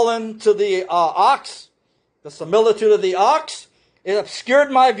fallen to the ox, the similitude of the ox. It obscured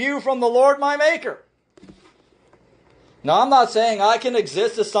my view from the Lord, my Maker. Now, I'm not saying I can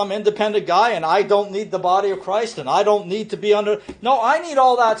exist as some independent guy and I don't need the body of Christ and I don't need to be under... No, I need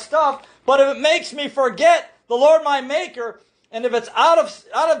all that stuff. But if it makes me forget the Lord my Maker, and if it's out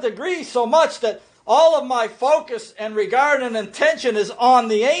of degree so much that all of my focus and regard and intention is on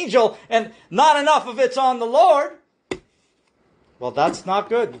the angel and not enough of it's on the Lord, well, that's not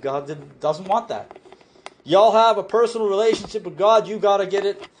good. God doesn't want that. Y'all have a personal relationship with God. You got to get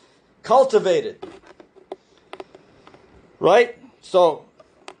it cultivated. Right? So,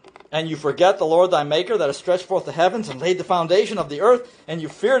 And you forget the Lord thy Maker that has stretched forth the heavens and laid the foundation of the earth, and you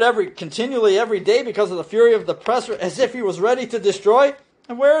feared continually every day because of the fury of the oppressor, as if he was ready to destroy.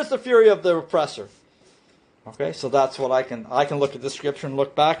 And where is the fury of the oppressor? Okay, so that's what I can look at the scripture and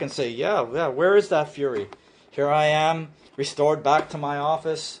look back and say, yeah, where is that fury? Here I am, restored back to my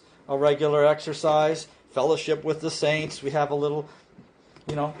office, a regular exercise, fellowship with the saints. We have a little,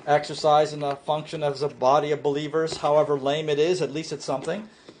 exercise and a function as a body of believers. However lame it is, at least it's something.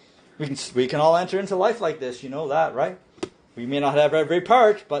 We can all enter into life like this. You know that, right? We may not have every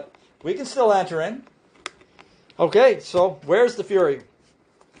part, but we can still enter in. Okay, so where's the fury?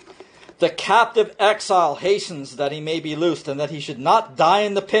 The captive exile hastens that he may be loosed, and that he should not die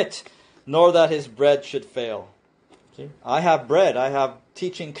in the pit, nor that his bread should fail. See? I have bread. I have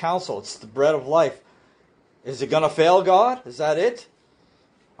teaching counsel. It's the bread of life. Is it going to fail, God? Is that it?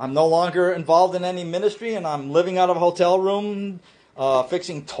 I'm no longer involved in any ministry, and I'm living out of a hotel room,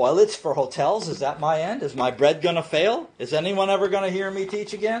 fixing toilets for hotels. Is that my end? Is my bread going to fail? Is anyone ever going to hear me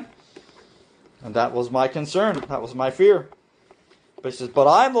teach again? And that was my concern. That was my fear. But he says, but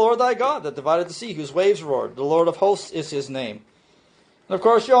I am the Lord thy God that divided the sea, whose waves roared. The Lord of hosts is his name. And of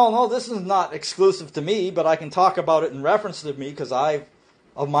course, you all know this is not exclusive to me, but I can talk about it in reference to me because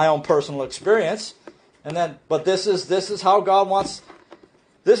of my own personal experience. But this is how God wants.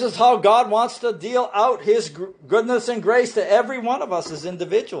 This is how God wants to deal out his goodness and grace to every one of us as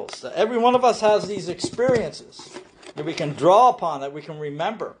individuals. Every one of us has these experiences that we can draw upon, that we can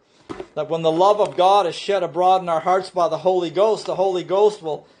remember. That when the love of God is shed abroad in our hearts by the Holy Ghost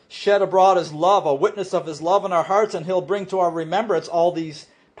will shed abroad his love, a witness of his love in our hearts, and he'll bring to our remembrance all these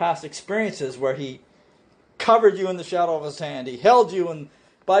past experiences where he covered you in the shadow of his hand. He held you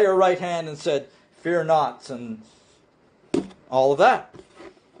by your right hand and said, fear not, and all of that.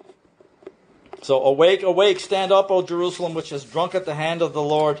 So awake, awake, stand up, O Jerusalem, which has drunk at the hand of the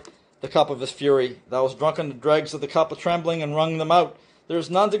Lord the cup of his fury. Thou hast drunken the dregs of the cup of trembling and wrung them out. There is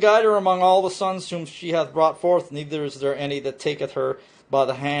none to guide her among all the sons whom she hath brought forth, neither is there any that taketh her by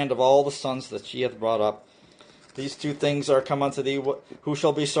the hand of all the sons that she hath brought up. These two things are come unto thee. Who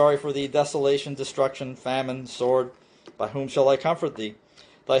shall be sorry for thee? Desolation, destruction, famine, sword. By whom shall I comfort thee?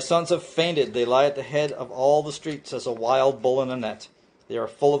 Thy sons have fainted. They lie at the head of all the streets as a wild bull in a net. They are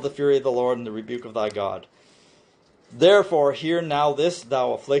full of the fury of the Lord and the rebuke of thy God. Therefore hear now this,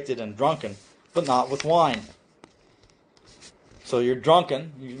 thou afflicted and drunken, but not with wine. So you're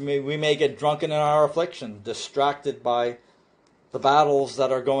drunken. We may get drunken in our affliction, distracted by the battles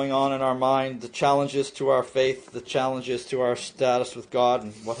that are going on in our mind, the challenges to our faith, the challenges to our status with God,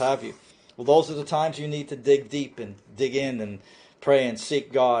 and what have you. Well, those are the times you need to dig deep and dig in and pray and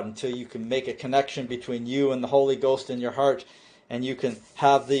seek God until you can make a connection between you and the Holy Ghost in your heart, and you can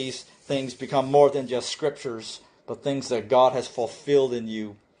have these things become more than just scriptures, but things that God has fulfilled in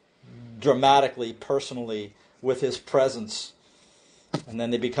you dramatically, personally, with his presence. And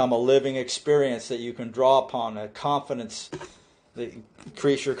then they become a living experience that you can draw upon, a confidence, that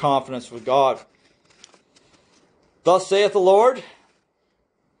increase your confidence with God. Thus saith the Lord,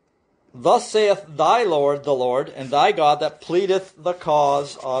 thus saith thy Lord, the Lord, and thy God that pleadeth the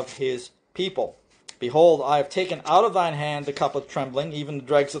cause of his people. Behold, I have taken out of thine hand the cup of trembling, even the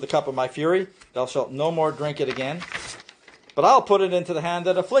dregs of the cup of my fury. Thou shalt no more drink it again. But I'll put it into the hand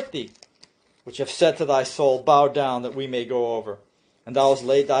that afflict thee, which have said to thy soul, bow down, that we may go over. And thou hast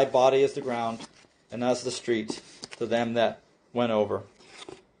laid thy body as the ground, and as the streets, to them that went over.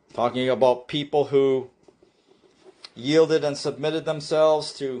 Talking about people who yielded and submitted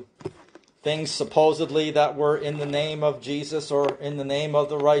themselves to things supposedly that were in the name of Jesus or in the name of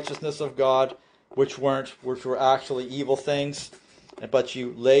the righteousness of God, which were actually evil things. But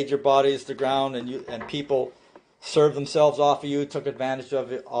you laid your body as the ground, and people served themselves off of you, took advantage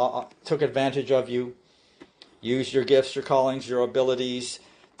of you. Use your gifts, your callings, your abilities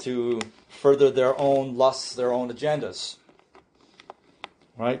to further their own lusts, their own agendas.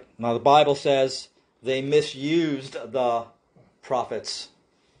 Right? Now the Bible says they misused the prophets.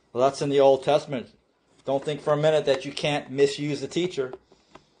 Well, that's in the Old Testament. Don't think for a minute that you can't misuse a teacher,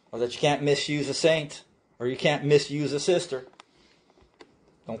 or that you can't misuse a saint, or you can't misuse a sister.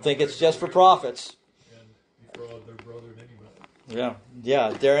 Don't think it's just for prophets. And defraud their brother in any matter.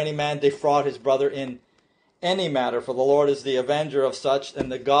 Yeah. Dare any man defraud his brother in any matter, for the Lord is the avenger of such,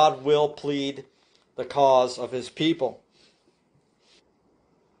 and that God will plead the cause of his people.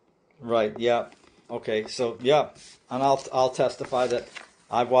 Right, yeah. Okay, so, yeah. And I'll testify that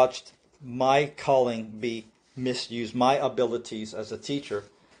I've watched my calling be misused, my abilities as a teacher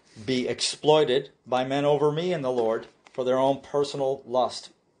be exploited by men over me and the Lord for their own personal lust.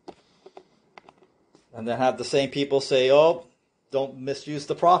 And then have the same people say, oh, don't misuse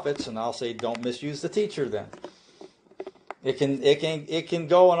the prophets, and I'll say don't misuse the teacher then. It can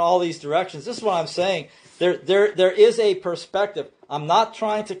go in all these directions. This is what I'm saying. There is a perspective. I'm not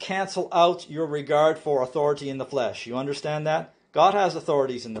trying to cancel out your regard for authority in the flesh. You understand that? God has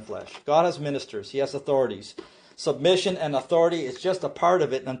authorities in the flesh. God has ministers. He has authorities. Submission and authority is just a part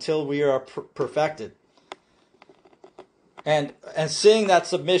of it until we are perfected. And seeing that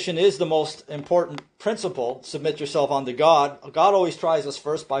submission is the most important principle, submit yourself unto God. God always tries us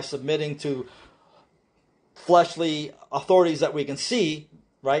first by submitting to fleshly authorities that we can see,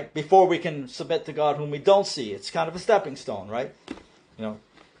 right? Before we can submit to God whom we don't see. It's kind of a stepping stone, right?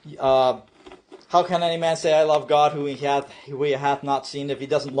 How can any man say, I love God who he hath not seen, if he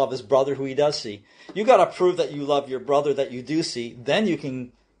doesn't love his brother who he does see? You got to prove that you love your brother that you do see. Then you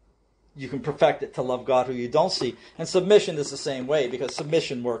can perfect it to love God who you don't see. And submission is the same way, because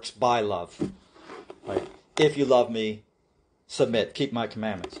submission works by love. Right? If you love me, submit. Keep my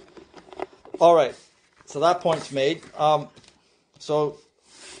commandments. All right. So that point's made.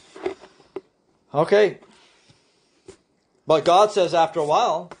 Okay. But God says after a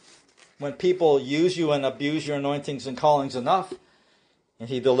while, when people use you and abuse your anointings and callings enough, and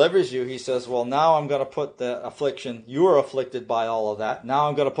he delivers you, he says, well, now I'm going to put the affliction, you were afflicted by all of that. Now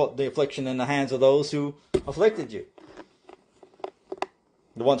I'm going to put the affliction in the hands of those who afflicted you.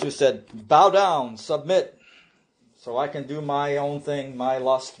 The ones who said, bow down, submit, so I can do my own thing, my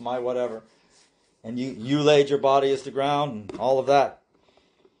lust, my whatever. And you laid your body as the ground and all of that.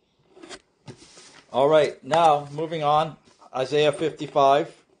 All right, now moving on, Isaiah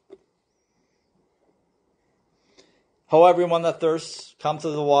 55. Ho, everyone that thirsts, come to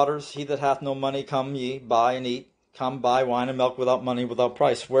the waters. He that hath no money, come ye, buy and eat. Come, buy wine and milk without money, without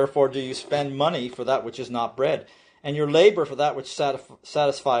price. Wherefore do you spend money for that which is not bread, and your labor for that which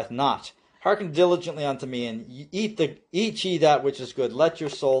satisfieth not? Hearken diligently unto me, and eat ye that which is good. Let your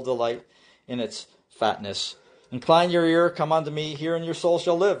soul delight in its fatness. Incline your ear, come unto me, hear, and your soul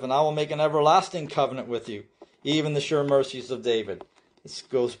shall live, and I will make an everlasting covenant with you, even the sure mercies of David. This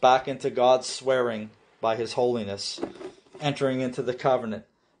goes back into God's swearing by his holiness, entering into the covenant,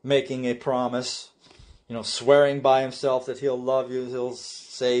 making a promise, swearing by himself that he'll love you, he'll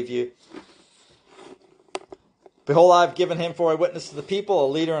save you. Behold, I have given him for a witness to the people, a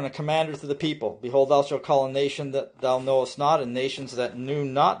leader and a commander to the people. Behold, thou shalt call a nation that thou knowest not, and nations that knew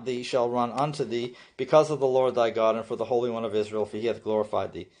not thee shall run unto thee, because of the Lord thy God, and for the Holy One of Israel, for he hath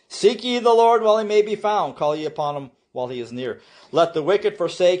glorified thee. Seek ye the Lord while he may be found, call ye upon him while he is near. Let the wicked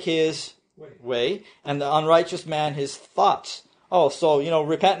forsake his way, and the unrighteous man his thoughts. Oh, so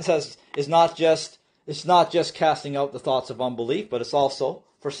repentance is not just casting out the thoughts of unbelief, but it's also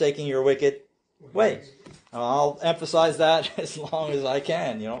forsaking your wicked ways. I'll emphasize that as long as I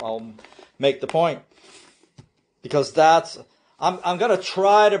can. I'll make the point, because I'm going to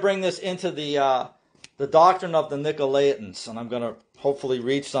try to bring this into the doctrine of the Nicolaitans, and I'm going to hopefully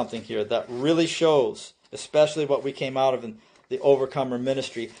read something here that really shows, especially what we came out of in the Overcomer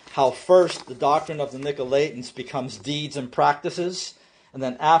ministry, how first the doctrine of the Nicolaitans becomes deeds and practices, and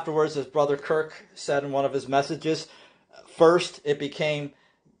then afterwards, as Brother Kirk said in one of his messages, first it became,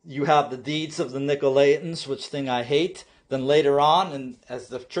 you have the deeds of the Nicolaitans, which thing I hate. Then later on, and as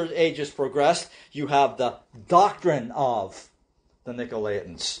the church ages progressed, you have the doctrine of the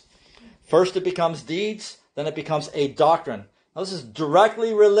Nicolaitans. First it becomes deeds, then it becomes a doctrine. Now this is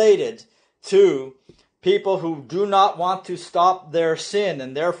directly related to people who do not want to stop their sin,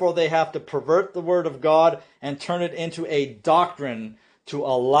 and therefore they have to pervert the word of God and turn it into a doctrine to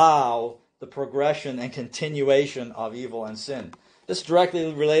allow the progression and continuation of evil and sin. This is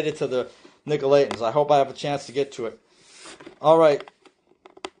directly related to the Nicolaitans. I hope I have a chance to get to it. All right.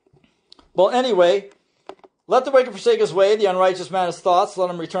 Well, anyway, let the wicked forsake his way, the unrighteous man his thoughts. Let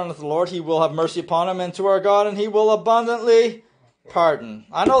him return unto the Lord. He will have mercy upon him, and to our God, and he will abundantly pardon.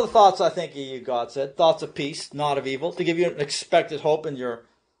 I know the thoughts I think of you, God said. Thoughts of peace, not of evil, to give you an expected hope in your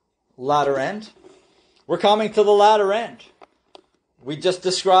latter end. We're coming to the latter end. We just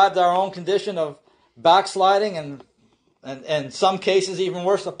described our own condition of backsliding and in some cases even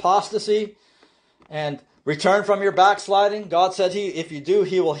worse, apostasy, and return from your backsliding. God said if you do,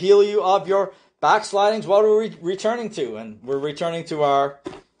 he will heal you of your backslidings. What are we returning to? And we're returning to our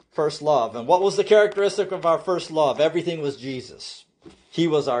first love. And what was the characteristic of our first love? Everything was Jesus. He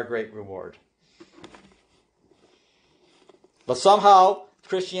was our great reward. But somehow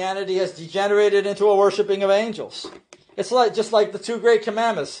Christianity has degenerated into a worshiping of angels. It's just like the two great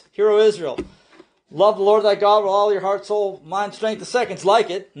commandments. Hear, O Israel, love the Lord thy God with all your heart, soul, mind, strength. The second's like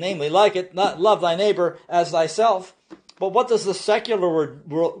it, namely like it, not love thy neighbor as thyself. But what does the secular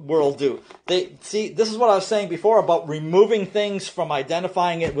world do? See, this is what I was saying before about removing things from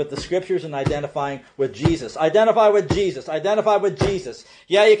identifying it with the Scriptures and identifying with Jesus. Identify with Jesus. Identify with Jesus.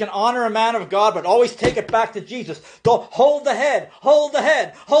 Yeah, you can honor a man of God, but always take it back to Jesus. Don't hold the head. Hold the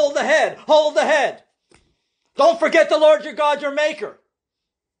head. Hold the head. Hold the head. Don't forget the Lord your God, your Maker.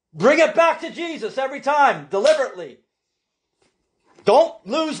 Bring it back to Jesus every time, deliberately. Don't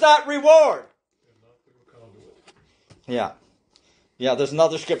lose that reward. Yeah. Yeah, there's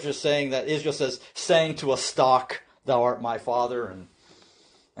another scripture saying that Israel says, saying to a stock, thou art my father,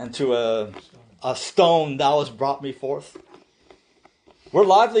 and to a stone thou hast brought me forth. We're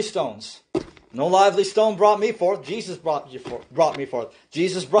lively stones. No lively stone brought me forth. Jesus brought me forth.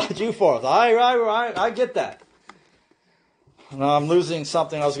 Jesus brought you forth. I get that. Now I'm losing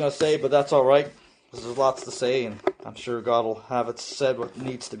something I was going to say, but that's all right. Because there's lots to say, and I'm sure God will have it said what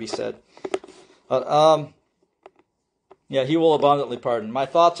needs to be said. But, yeah, he will abundantly pardon. My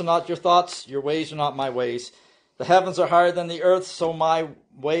thoughts are not your thoughts. Your ways are not my ways. The heavens are higher than the earth, so my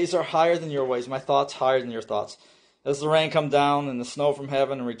ways are higher than your ways. My thoughts higher than your thoughts. As the rain come down and the snow from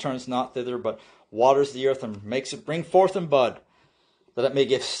heaven and returns not thither, but waters the earth and makes it bring forth in bud, that it may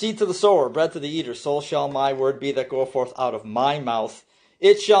give seed to the sower, bread to the eater, so shall my word be that goeth forth out of my mouth.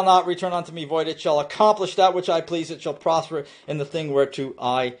 It shall not return unto me void. It shall accomplish that which I please. It shall prosper in the thing whereto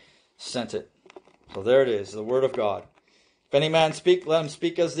I sent it. So there it is, the word of God. If any man speak, let him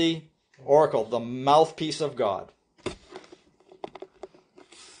speak as the oracle, the mouthpiece of God.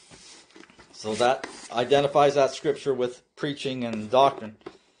 So that identifies that scripture with preaching and doctrine.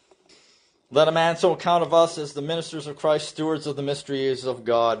 Let a man so account of us as the ministers of Christ, stewards of the mysteries of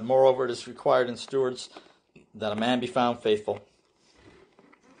God. Moreover, it is required in stewards that a man be found faithful.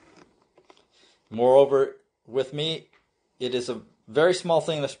 Moreover, with me, it is a very small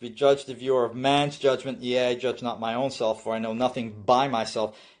thing that should be judged of you, or of man's judgment. Yea, I judge not my own self, for I know nothing by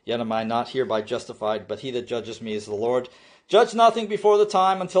myself, yet am I not hereby justified, but he that judges me is the Lord. Judge nothing before the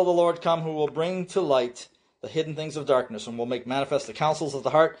time until the Lord come, who will bring to light the hidden things of darkness, and will make manifest the counsels of the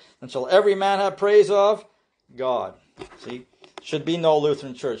heart, and shall every man have praise of God. See, should be no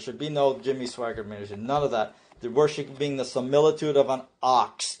Lutheran church, should be no Jimmy Swaggart ministry, none of that. The worship being the similitude of an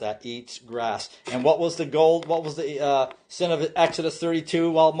ox that eats grass. And what was the gold? What was the sin of Exodus 32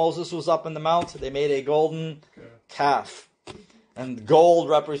 while Moses was up in the mount? They made a golden calf. And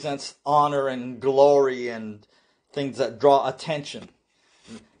gold represents honor and glory and things that draw attention.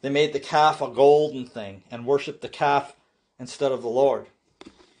 They made the calf a golden thing and worshiped the calf instead of the Lord.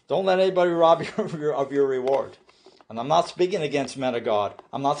 Don't let anybody rob you of your reward. And I'm not speaking against men of God.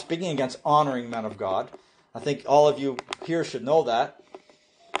 I'm not speaking against honoring men of God. I think all of you here should know that.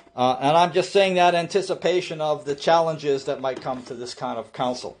 And I'm just saying that in anticipation of the challenges that might come to this kind of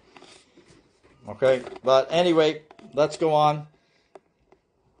counsel. Okay? But anyway, let's go on.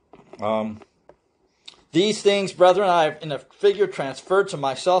 These things, brethren, I have in a figure transferred to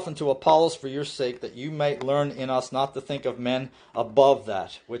myself and to Apollos for your sake, that you might learn in us not to think of men above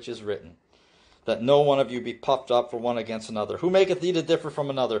that which is written, that no one of you be puffed up for one against another. Who maketh thee to differ from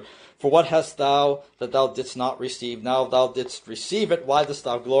another? For what hast thou that thou didst not receive? Now if thou didst receive it, why dost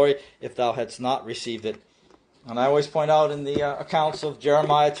thou glory if thou hadst not received it? And I always point out in the accounts of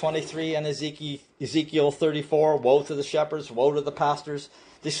Jeremiah 23 and Ezekiel 34, woe to the shepherds, woe to the pastors,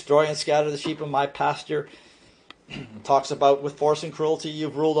 destroy and scatter the sheep of my pasture. It talks about with force and cruelty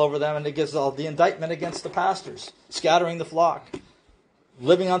you've ruled over them, and it gives all the indictment against the pastors, scattering the flock,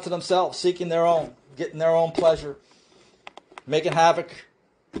 living unto themselves, seeking their own, getting their own pleasure, making havoc,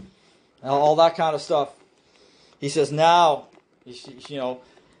 and all that kind of stuff. He says now, you know,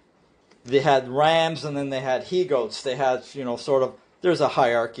 they had rams and then they had he-goats. They had, you know, sort of, there's a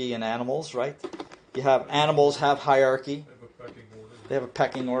hierarchy in animals, right? You have animals have hierarchy. They have a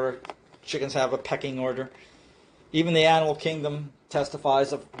pecking order. Chickens have a pecking order. Even the animal kingdom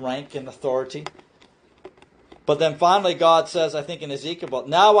testifies of rank and authority. But then finally God says, I think in Ezekiel, but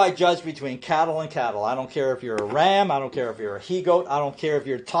now I judge between cattle and cattle. I don't care if you're a ram. I don't care if you're a he-goat. I don't care if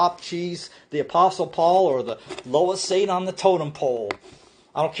you're top cheese, the Apostle Paul, or the lowest Saint on the totem pole.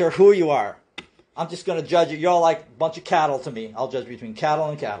 I don't care who you are. I'm just going to judge you. You're all like a bunch of cattle to me. I'll judge between cattle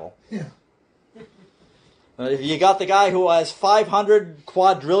and cattle. Yeah. If you got the guy who has $500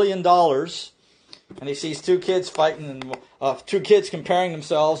 quadrillion and he sees two kids fighting and two kids comparing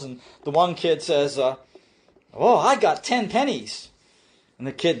themselves, and the one kid says, oh, I got 10 pennies. And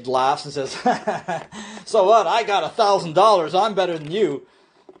the kid laughs and says, so what? I got $1,000. I'm better than you.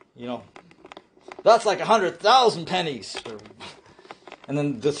 You know, that's like 100,000 pennies. And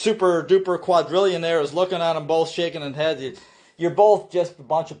then the super duper quadrillionaire is looking at them both, shaking his head. You're both just a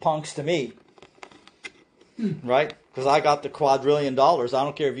bunch of punks to me. right? Because I got the $250 million. I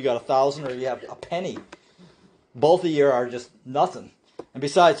don't care if you got 1,000 or you have a penny. Both of you are just nothing. And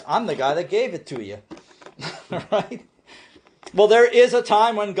besides, I'm the guy that gave it to you. Right? Well, there is a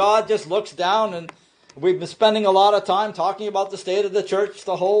time when God just looks down, and we've been spending a lot of time talking about the state of the church.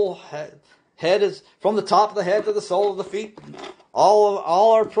 The whole head is from the top of the head to the sole of the feet. All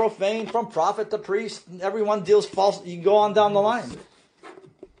are profane, from prophet to priest. Everyone deals false. You go on down the line.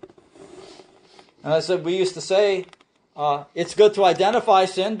 And I said, we used to say, it's good to identify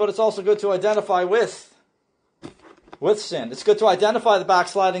sin, but it's also good to identify with sin. It's good to identify the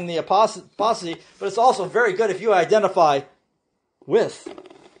backsliding, the apostasy, but it's also very good if you identify with.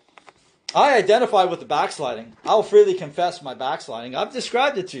 I identify with the backsliding. I'll freely confess my backsliding. I've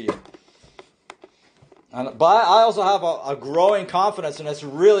described it to you. But I also have a growing confidence, and it's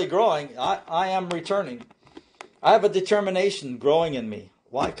really growing. I am returning. I have a determination growing in me.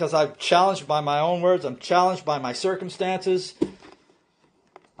 Why? Because I'm challenged by my own words. I'm challenged by my circumstances.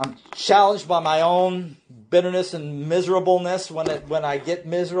 I'm challenged by my own bitterness and miserableness when I get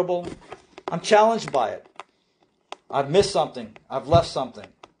miserable. I'm challenged by it. I've missed something. I've left something.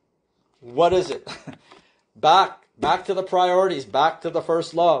 What is it? Back to the priorities. Back to the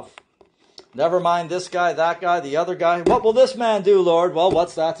first love. Never mind this guy, that guy, the other guy. What will this man do, Lord? Well,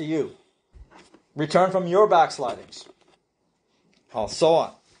 what's that to you? Return from your backslidings. Oh, so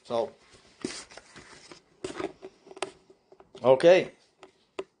on. So, okay.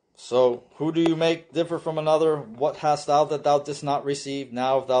 So, who do you make differ from another? What hast thou that thou didst not receive?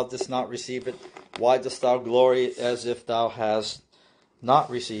 Now if thou didst not receive it, why dost thou glory as if thou hast not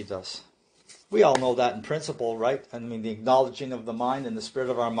received us? We all know that in principle, right? I mean, the acknowledging of the mind and the spirit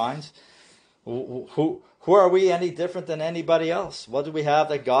of our minds. Who are we any different than anybody else? What do we have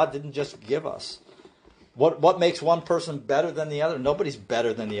that God didn't just give us? What makes one person better than the other? Nobody's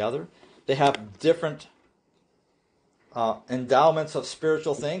better than the other. They have different endowments of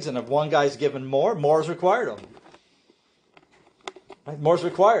spiritual things, and if one guy's given more is required of him. Right? More is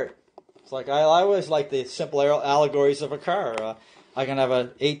required. It's like I always like the simple allegories of a car. I can have a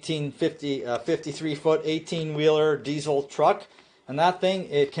 53-foot 18-wheeler diesel truck, and that thing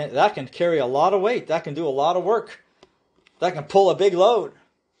that can carry a lot of weight. That can do a lot of work. That can pull a big load.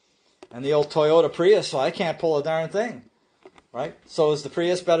 And the old Toyota Prius, so I can't pull a darn thing. Right? So is the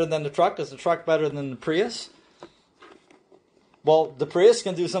Prius better than the truck? Is the truck better than the Prius? Well, the Prius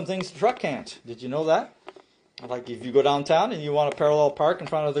can do some things the truck can't. Did you know that? Like if you go downtown and you want to parallel park in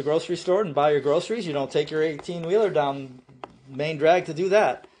front of the grocery store and buy your groceries, you don't take your 18-wheeler down main drag to do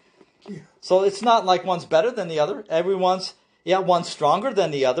that. Yeah. So it's not like one's better than the other. One's stronger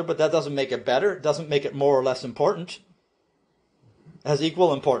than the other, but that doesn't make it better. It doesn't make it more or less important. It has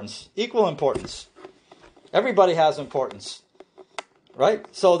equal importance. Equal importance. Everybody has importance. Right?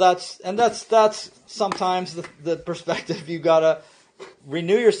 So that's sometimes the perspective you gotta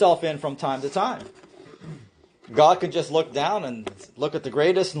renew yourself in from time to time. God can just look down and look at the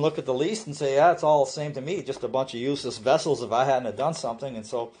greatest and look at the least and say, yeah, it's all the same to me. Just a bunch of useless vessels if I hadn't have done something. And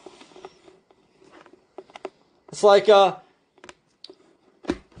so it's like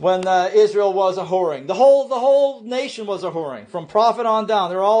when Israel was a whoring. The whole nation was a whoring. From prophet on down,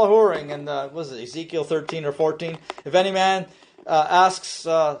 they're all a whoring. And was it Ezekiel 13 or 14? If any man sets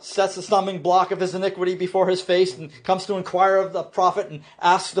the stumbling block of his iniquity before his face and comes to inquire of the prophet and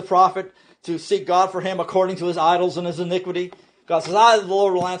asks the prophet to seek God for him according to his idols and his iniquity, God says, the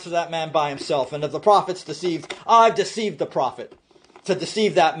Lord will answer that man by himself. And if the prophet's deceived, I've deceived the prophet to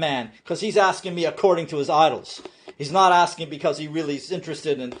deceive that man because he's asking me according to his idols. He's not asking because he really is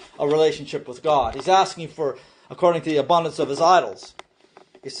interested in a relationship with God. He's asking for according to the abundance of his idols.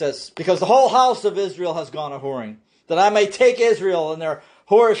 He says, because the whole house of Israel has gone a whoring, that I may take Israel in their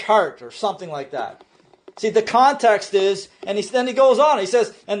whorish heart, or something like that. See, the context is, and then he goes on, he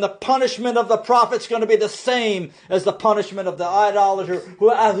says, and the punishment of the prophet's going to be the same as the punishment of the idolater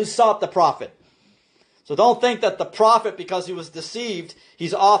who sought the prophet. So don't think that the prophet, because he was deceived,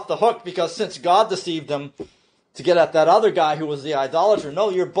 he's off the hook, because since God deceived him, to get at that other guy who was the idolater. No,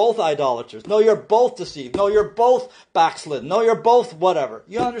 you're both idolaters. No, you're both deceived. No, you're both backslidden. No, you're both whatever.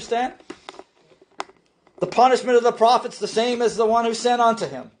 You understand? The punishment of the prophet's the same as the one who sent unto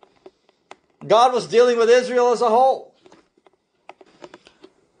him. God was dealing with Israel as a whole.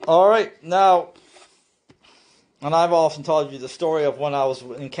 All right, now, and I've often told you the story of when I was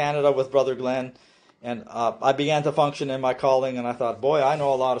in Canada with Brother Glenn, and I began to function in my calling, and I thought, boy, I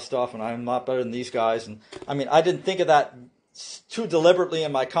know a lot of stuff, and I'm not better than these guys. And I mean, I didn't think of that too deliberately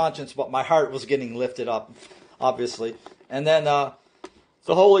in my conscience, but my heart was getting lifted up, obviously. And then the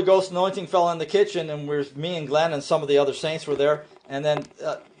Holy Ghost anointing fell in the kitchen, and me and Glenn and some of the other saints were there. And then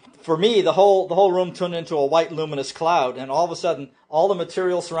for me, the whole room turned into a white luminous cloud, and all of a sudden, all the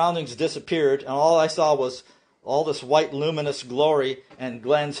material surroundings disappeared, and all I saw was all this white luminous glory and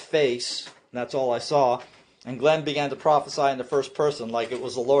Glenn's face. And that's all I saw. And Glenn began to prophesy in the first person, like it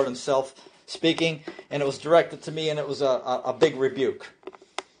was the Lord himself speaking, and it was directed to me, and it was a big rebuke.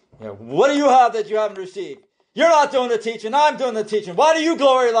 You know, what do you have that you haven't received? You're not doing the teaching. I'm doing the teaching. Why do you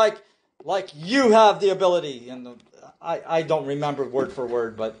glory like you have the ability? And I don't remember word for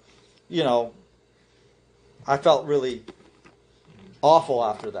word, but, you know, I felt really awful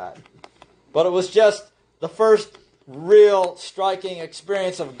after that. But it was just the first real striking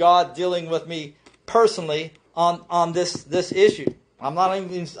experience of God dealing with me personally on this issue. I'm not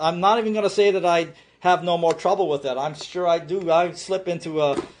even going to say that I have no more trouble with it. I'm sure I do. I slip into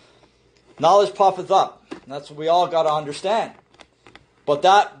a knowledge puffeth up. That's what we all got to understand. But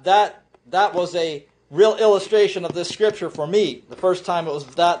that was a real illustration of this scripture for me. The first time it was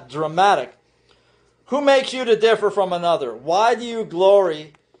that dramatic. Who makes you to differ from another? Why do you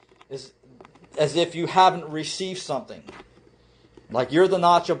glory as if you haven't received something? Like you're the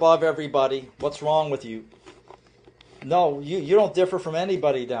notch above everybody. What's wrong with you? No, you don't differ from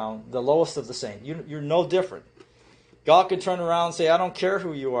anybody down, the lowest of the saints. You're no different. God can turn around and say, I don't care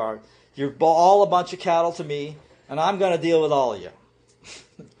who you are. You're all a bunch of cattle to me, and I'm going to deal with all of you.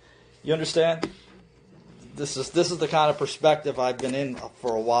 You understand? This is the kind of perspective I've been in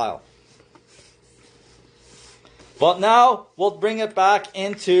for a while. But now we'll bring it back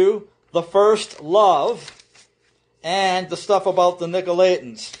into the first love and the stuff about the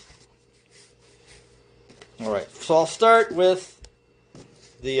Nicolaitans. All right, so I'll start with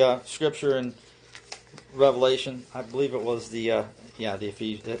the scripture in Revelation. I believe it was the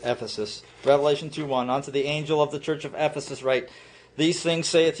Ephesus. Revelation 2:1. Unto the angel of the church of Ephesus write, These things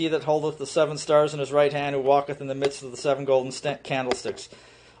saith he that holdeth the 7 stars in his right hand, who walketh in the midst of the 7 golden candlesticks.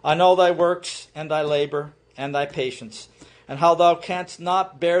 I know thy works, and thy labor, and thy patience, and how thou canst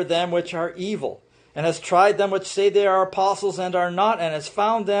not bear them which are evil, and hast tried them which say they are apostles and are not, and hast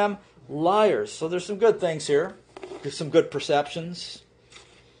found them liars. So there's some good things here. There's some good perceptions.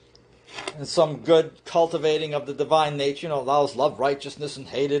 And some good cultivating of the divine nature. You know, thou hast loved righteousness and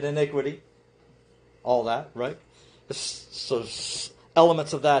hated iniquity. All that, right? So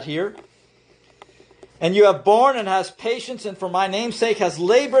elements of that here. And you have borne and has patience, and for my name's sake has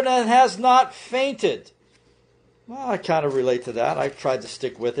labored and has not fainted. Well, I kind of relate to that. I've tried to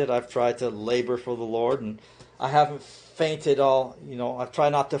stick with it. I've tried to labor for the Lord, and I haven't fainted all. You know, I've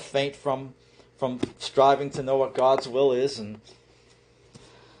tried not to faint from striving to know what God's will is, and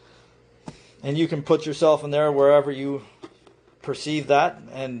you can put yourself in there wherever you perceive that.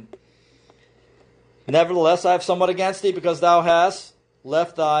 And nevertheless, I have somewhat against thee, because thou hast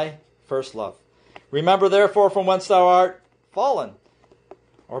left thy first love. Remember therefore from whence thou art fallen,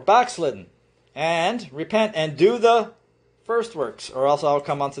 or backslidden, and repent, and do the first works, or else I will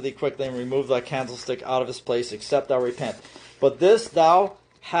come unto thee quickly, and remove thy candlestick out of his place, except thou repent. But this thou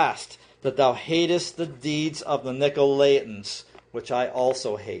hast, that thou hatest the deeds of the Nicolaitans, which I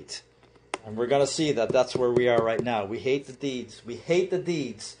also hate. And we're going to see that that's where we are right now. We hate the deeds. We hate the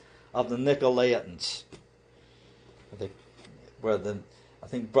deeds of the Nicolaitans. I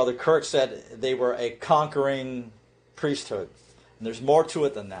think Brother Kirk said they were a conquering priesthood. And there's more to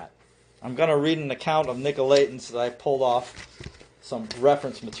it than that. I'm going to read an account of Nicolaitans that I pulled off some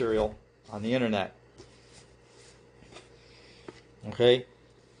reference material on the internet. Okay?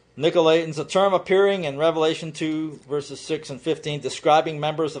 Nicolaitans, a term appearing in Revelation 2, verses 6 and 15, describing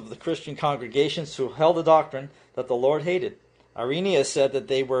members of the Christian congregations who held a doctrine that the Lord hated. Irenaeus said that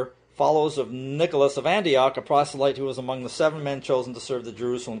they were followers of Nicholas of Antioch, a proselyte who was among the 7 men chosen to serve the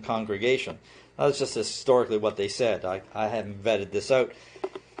Jerusalem congregation. That's just historically what they said. I haven't vetted this out.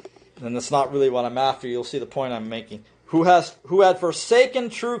 And that's not really what I'm after. You'll see the point I'm making. Who had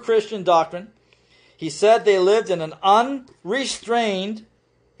forsaken true Christian doctrine. He said they lived in an unrestrained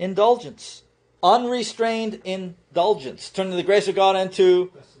indulgence. Unrestrained indulgence. Turning the grace of God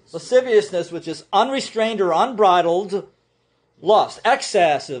into lasciviousness, which is unrestrained or unbridled lust.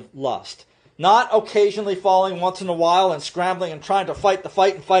 Excessive lust. Not occasionally falling once in a while and scrambling and trying to fight the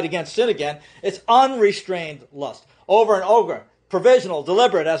fight and fight against sin again. It's unrestrained lust. Over and over. Provisional,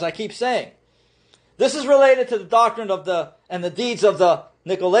 deliberate, as I keep saying. This is related to the doctrine of the deeds of the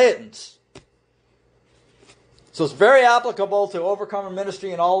Nicolaitans. So it's very applicable to overcomer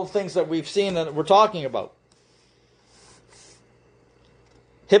ministry and all the things that we've seen that we're talking about.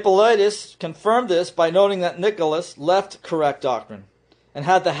 Hippolytus confirmed this by noting that Nicholas left correct doctrine and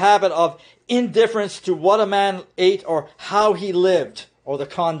had the habit of indifference to what a man ate or how he lived or the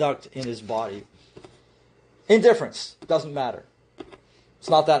conduct in his body. Indifference doesn't matter. It's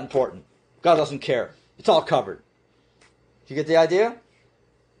not that important. God doesn't care. It's all covered. You get the idea?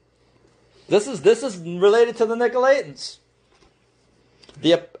 This is related to the Nicolaitans.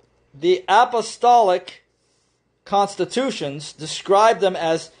 The apostolic constitutions describe them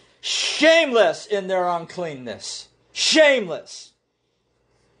as shameless in their uncleanness. Shameless.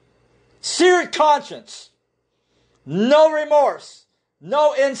 Seared conscience. No remorse.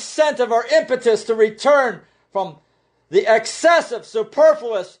 No incentive or impetus to return from the excessive,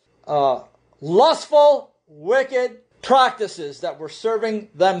 superfluous, lustful, wicked practices that were serving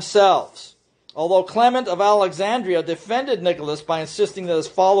themselves. Although Clement of Alexandria defended Nicholas by insisting that his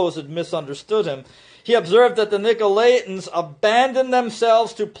followers had misunderstood him, he observed that the Nicolaitans abandoned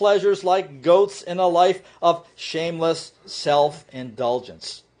themselves to pleasures like goats in a life of shameless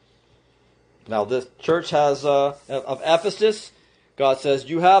self-indulgence. Now, this church has of Ephesus, God says,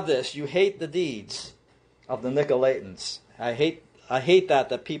 you have this. You hate the deeds of the Nicolaitans. I hate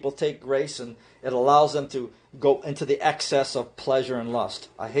that people take grace and it allows them to go into the excess of pleasure and lust.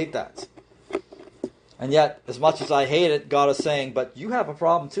 I hate that. And yet, as much as I hate it, God is saying, but you have a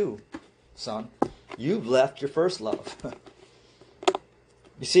problem too, son. You've left your first love.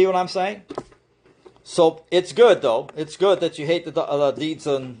 You see what I'm saying? So, it's good though. It's good that you hate the deeds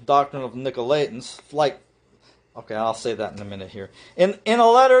and doctrine of Nicolaitans. Okay, I'll say that in a minute here. In a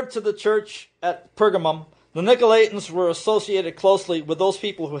letter to the church at Pergamum, the Nicolaitans were associated closely with those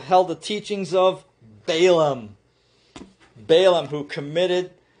people who held the teachings of Balaam. Balaam, who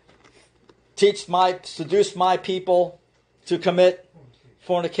seduced my people to commit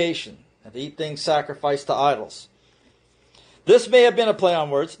fornication and to eat things sacrificed to idols. This may have been a play on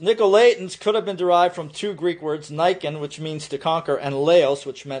words. Nicolaitans could have been derived from two Greek words, Nikon, which means to conquer, and Laos,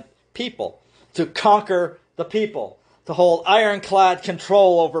 which meant people. To conquer the people. To hold ironclad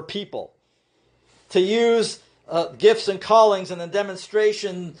control over people. To use gifts and callings and the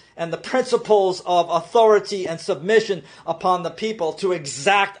demonstration and the principles of authority and submission upon the people to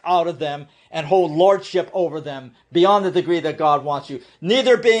exact out of them and hold lordship over them beyond the degree that God wants you.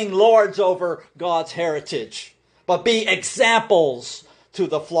 Neither being lords over God's heritage, but be examples to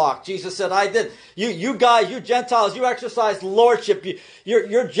the flock. Jesus said, you guys, you Gentiles, you exercise lordship.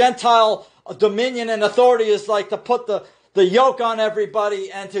 Your Gentile dominion and authority is like to put the yoke on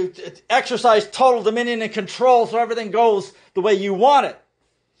everybody and to exercise total dominion and control so everything goes the way you want it.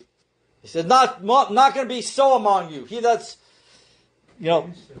 He said, not going to be so among you. He that's,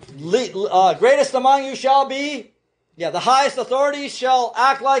 greatest among you shall be, the highest authority shall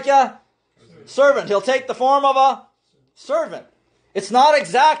act like a servant. He'll take the form of a servant. It's not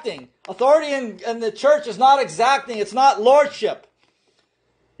exacting. Authority in the church is not exacting. It's not lordship.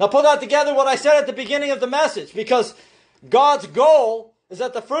 Now put that together what I said at the beginning of the message, because God's goal is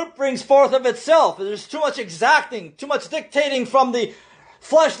that the fruit brings forth of itself. There's too much exacting, too much dictating from the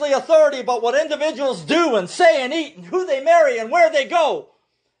fleshly authority about what individuals do and say and eat and who they marry and where they go.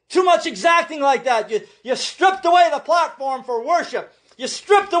 Too much exacting like that. You stripped away the platform for worship. You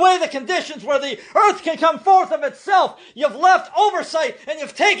stripped away the conditions where the earth can come forth of itself. You've left oversight and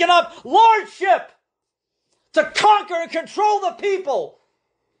you've taken up lordship to conquer and control the people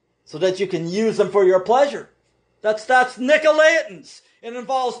so that you can use them for your pleasure. That's Nicolaitans. It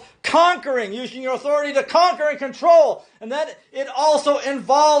involves conquering, using your authority to conquer and control. And then it also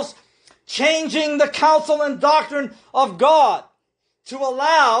involves changing the counsel and doctrine of God to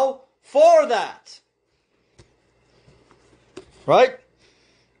allow for that. Right?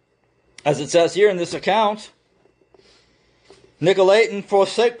 As it says here in this account, Nicolaitan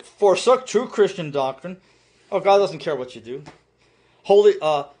forsook true Christian doctrine. Oh, God doesn't care what you do.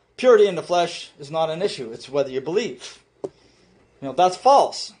 Purity in the flesh is not an issue. It's whether you believe. That's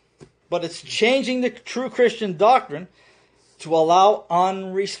false. But it's changing the true Christian doctrine to allow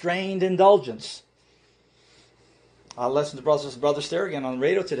unrestrained indulgence. I listened to Brother Stair again on the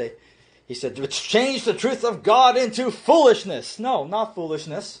radio today. He said, it's changed the truth of God into foolishness. No, not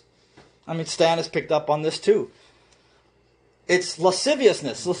foolishness. Stan has picked up on this too. It's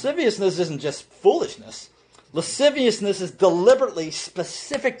lasciviousness. Lasciviousness isn't just foolishness. Lasciviousness is deliberately,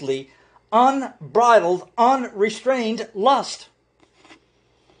 specifically, unbridled, unrestrained lust.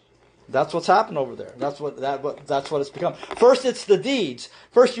 That's what's happened over there. That's what it's become. First, it's the deeds.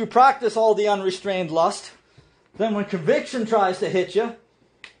 First, you practice all the unrestrained lust. Then, when conviction tries to hit you,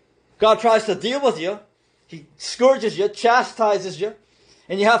 God tries to deal with you. He scourges you, chastises you,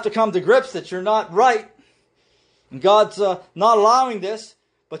 and you have to come to grips that you're not right. And God's not allowing this,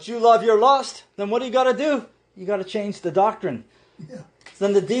 but you love your lust. Then what do you got to do? You got to change the doctrine. Yeah.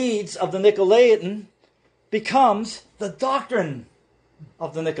 Then the deeds of the Nicolaitan becomes the doctrine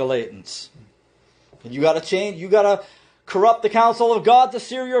of the Nicolaitans. And you got to change. You got to corrupt the counsel of God to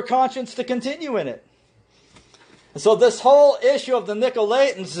sear your conscience to continue in it. And so this whole issue of the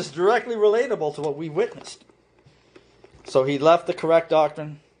Nicolaitans is directly relatable to what we witnessed. So he left the correct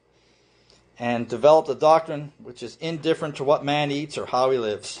doctrine and developed a doctrine which is indifferent to what man eats or how he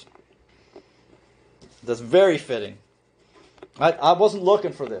lives. That's very fitting. I wasn't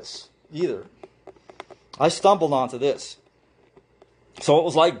looking for this either. I stumbled onto this. So it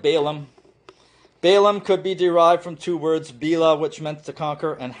was like Balaam. Balaam could be derived from two words, Bela, which meant to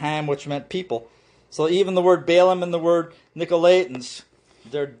conquer, and Ham, which meant people. So even the word Balaam and the word Nicolaitans,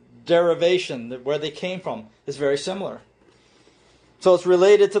 their derivation, where they came from, is very similar. So it's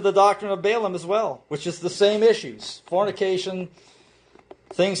related to the doctrine of Balaam as well, which is the same issues. Fornication,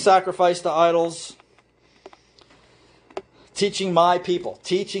 things sacrificed to idols, teaching my people.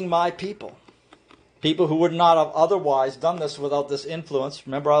 People who would not have otherwise done this without this influence.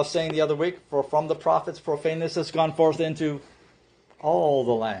 Remember I was saying the other week, for from the prophets profaneness has gone forth into all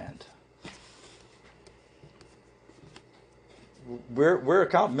the land. We're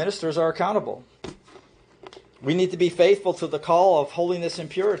accountable. Ministers are accountable. We need to be faithful to the call of holiness and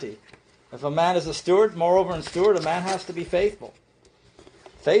purity. If a man is a steward, moreover in steward, a man has to be faithful.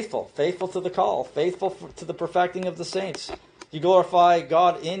 Faithful to the call. Faithful to the perfecting of the saints. You glorify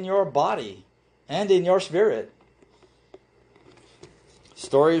God in your body and in your spirit.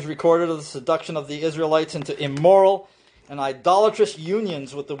 Story is recorded of the seduction of the Israelites into immoral and idolatrous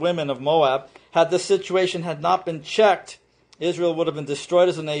unions with the women of Moab. Had this situation had not been checked, Israel would have been destroyed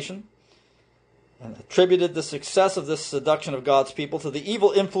as a nation, and attributed the success of this seduction of God's people to the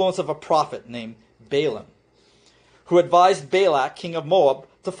evil influence of a prophet named Balaam, who advised Balak, king of Moab,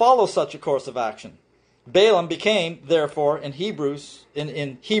 to follow such a course of action. Balaam became, therefore, in Hebrew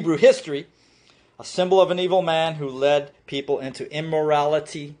history, a symbol of an evil man who led people into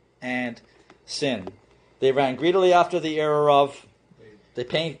immorality and sin. They ran greedily after the error of, they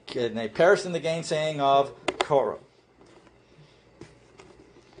perished in the gainsaying of Korah.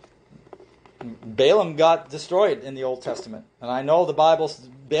 Balaam got destroyed in the Old Testament. And I know the Bible,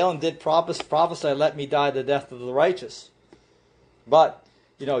 Balaam did prophesy, let me die the death of the righteous. But,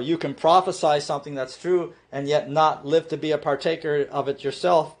 you can prophesy something that's true and yet not live to be a partaker of it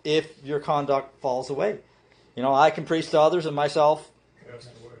yourself if your conduct falls away. I can preach to others and myself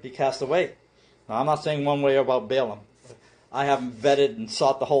be cast away. Now, I'm not saying one way about Balaam. I haven't vetted and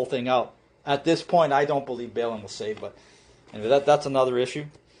sought the whole thing out. At this point, I don't believe Balaam was saved, but anyway, that's another issue.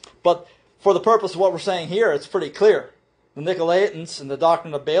 But for the purpose of what we're saying here, it's pretty clear. The Nicolaitans and the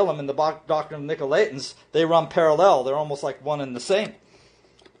doctrine of Balaam and the doctrine of Nicolaitans, they run parallel. They're almost like one and the same.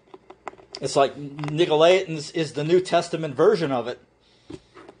 It's like Nicolaitans is the New Testament version of it,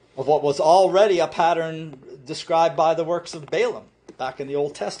 of what was already a pattern described by the works of Balaam back in the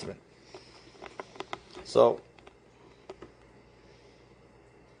Old Testament. So,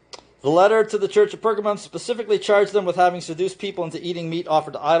 the letter to the church of Pergamum specifically charged them with having seduced people into eating meat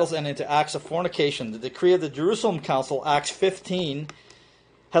offered to idols and into acts of fornication. The decree of the Jerusalem Council, Acts 15,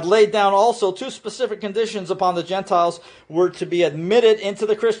 had laid down also two specific conditions upon the Gentiles were to be admitted into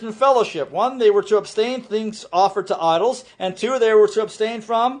the Christian fellowship. One, they were to abstain things offered to idols, and two, they were to abstain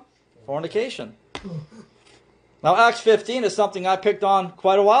from fornication. Now, Acts 15 is something I picked on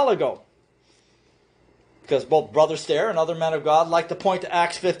quite a while ago, because both Brother Stair and other men of God like to point to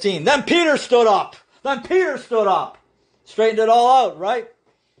Acts 15. Then Peter stood up. Straightened it all out, right?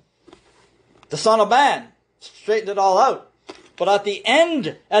 The Son of Man straightened it all out. But at the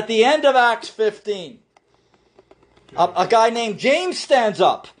end of Acts 15, a guy named James stands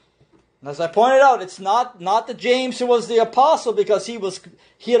up. And as I pointed out, it's not the James who was the apostle, because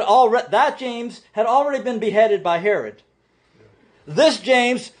that James had already been beheaded by Herod. This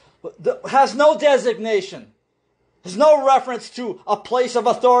James has no designation. There's no reference to a place of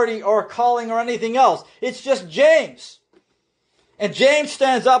authority or calling or anything else. It's just James. And James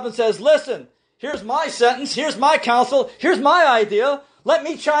stands up and says, listen, here's my sentence, here's my counsel, here's my idea. Let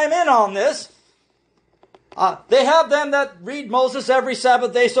me chime in on this. They have them that read Moses every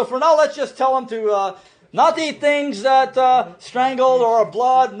Sabbath day, so for now let's just tell them to not to eat things that strangled or are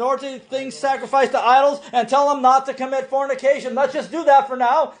blood, nor to eat things sacrificed to idols, and tell them not to commit fornication. Let's just do that for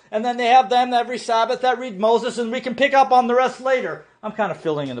now. And then they have them every Sabbath that read Moses, and we can pick up on the rest later. I'm kind of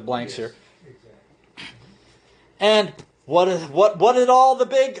filling in the blanks here. And what did all the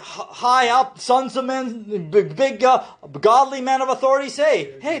big high up sons of men, big godly men of authority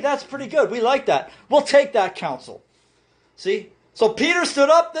say? Hey, that's pretty good. We like that. We'll take that counsel. See? So Peter stood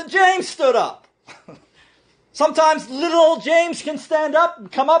up, then James stood up. Sometimes little old James can stand up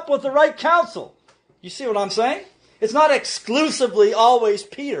and come up with the right counsel. You see what I'm saying? It's not exclusively always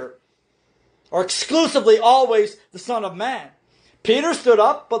Peter. or exclusively always the Son of Man. Peter stood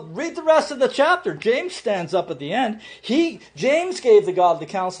up, but read the rest of the chapter. James stands up at the end. James gave the godly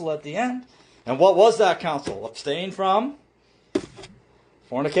counsel at the end. And what was that counsel? Abstain from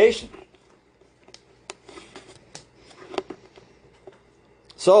fornication.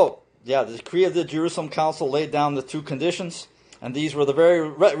 So, the decree of the Jerusalem Council laid down the 2 conditions, and these were the very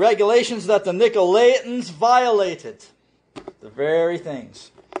regulations that the Nicolaitans violated. The very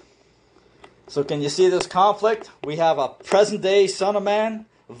things. So can you see this conflict? We have a present-day Son of Man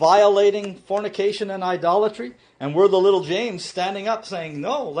violating fornication and idolatry, and we're the little James standing up saying,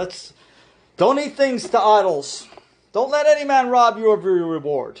 no, don't eat things to idols. Don't let any man rob you of your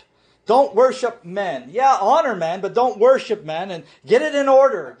reward. Don't worship men. Yeah, honor men, but don't worship men, and get it in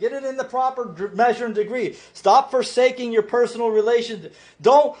order. Get it in the proper measure and degree. Stop forsaking your personal relations.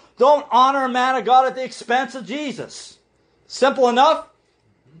 Don't honor a man of God at the expense of Jesus. Simple enough?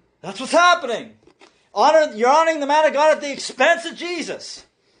 That's what's happening. You're honoring the man of God at the expense of Jesus.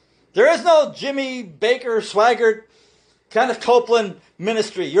 There is no Jimmy Baker Swaggart kind of Copeland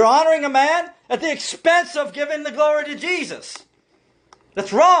ministry. You're honoring a man at the expense of giving the glory to Jesus.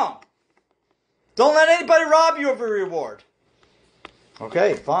 That's wrong. Don't let anybody rob you of a reward.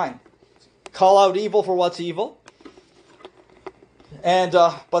 Okay, fine. Call out evil for what's evil. And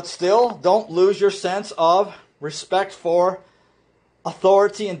but still, don't lose your sense of respect for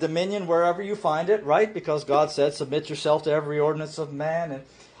authority and dominion wherever you find it, right? Because God said, submit yourself to every ordinance of man. And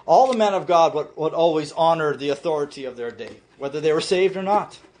all the men of God would always honor the authority of their day, whether they were saved or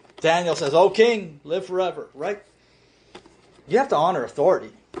not. Daniel says, O king, live forever, right? You have to honor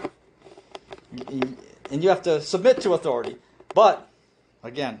authority. And you have to submit to authority. But,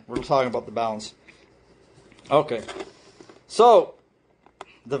 again, we're talking about the balance. Okay. So,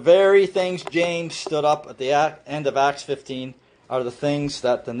 the very things James stood up at the end of Acts 15 are the things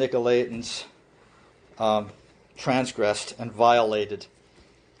that the Nicolaitans transgressed and violated.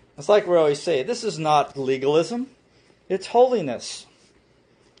 It's like we always say, this is not legalism. It's holiness.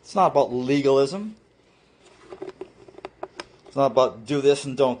 It's not about legalism. It's not about do this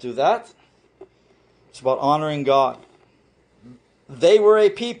and don't do that. It's about honoring God. They were a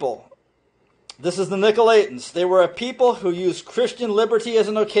people. This is the Nicolaitans. They were a people who used Christian liberty as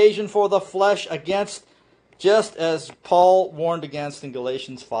an occasion for the flesh against, just as Paul warned against in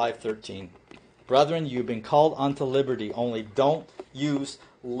Galatians 5:13. Brethren, you've been called unto liberty, only don't use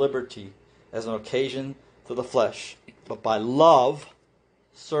liberty as an occasion to the flesh, but by love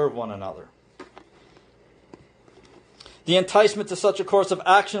serve one another. The enticement to such a course of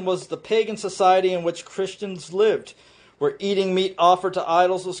action was the pagan society in which Christians lived, where eating meat offered to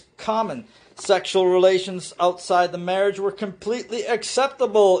idols was common. Sexual relations outside the marriage were completely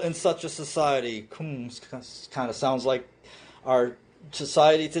acceptable in such a society. Kind of sounds like our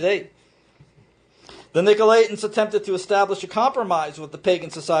society today. The Nicolaitans attempted to establish a compromise with the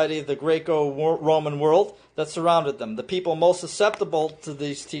pagan society of the Greco-Roman world that surrounded them. The people most susceptible to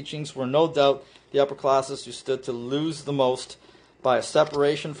these teachings were no doubt the upper classes, who stood to lose the most by a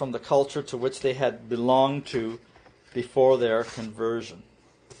separation from the culture to which they had belonged to before their conversion.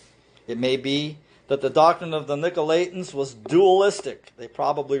 It may be that the doctrine of the Nicolaitans was dualistic. They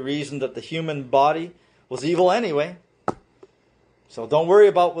probably reasoned that the human body was evil anyway. So don't worry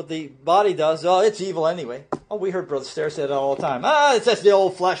about what the body does. Oh, it's evil anyway. Oh, we heard Brother Stair say that all the time. It's just the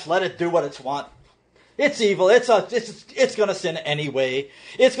old flesh. Let it do what it's want. It's evil. It's going to sin anyway.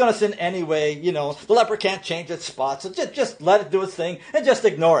 It's going to sin anyway. You know, the leper can't change its spots. So just let it do its thing and just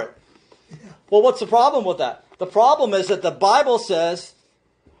ignore it. Well, what's the problem with that? The problem is that the Bible says,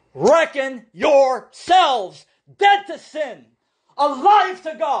 reckon yourselves dead to sin, alive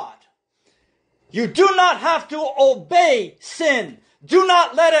to God. You do not have to obey sin. Do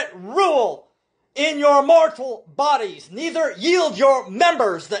not let it rule in your mortal bodies. Neither yield your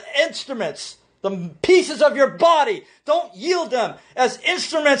members, the instruments, the pieces of your body. Don't yield them as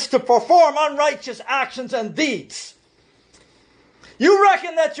instruments to perform unrighteous actions and deeds. You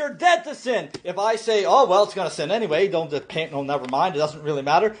reckon that you're dead to sin. If I say, oh, well, it's going to sin anyway, never mind, it doesn't really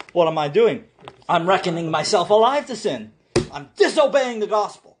matter. What am I doing? I'm reckoning myself alive to sin. I'm disobeying the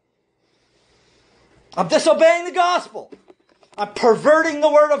gospel. I'm disobeying the gospel. I'm perverting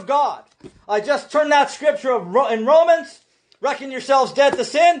the word of God. I just turned that scripture in Romans, reckon yourselves dead to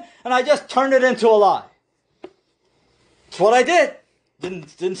sin, and I just turned it into a lie. That's what I did.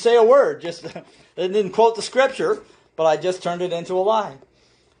 Didn't say a word. Just didn't quote the scripture, but I just turned it into a lie.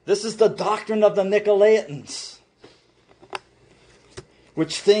 This is the doctrine of the Nicolaitans,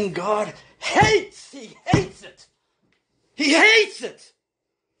 which thing God hates. He hates it. He hates it.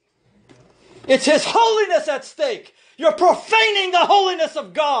 It's His holiness at stake. You're profaning the holiness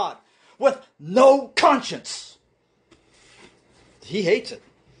of God. with no conscience. He hates it.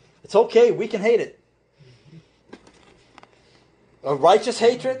 It's okay, we can hate it. A righteous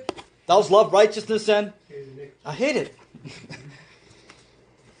hatred, thou love righteousness, and I hate it.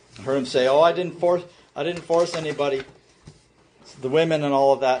 I heard him say, "Oh, I didn't force anybody." It's the women and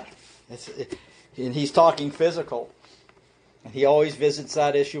all of that. And he's talking physical. And he always visits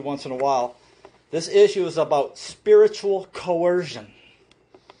that issue once in a while. This issue is about spiritual coercion.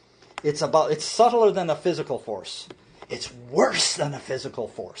 It's subtler than a physical force. It's worse than a physical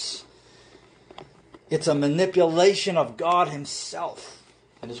force. It's a manipulation of God Himself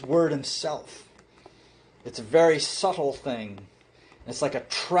and His Word Himself. It's a very subtle thing. It's like a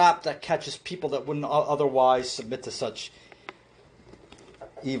trap that catches people that wouldn't otherwise submit to such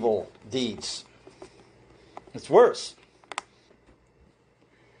evil deeds. It's worse.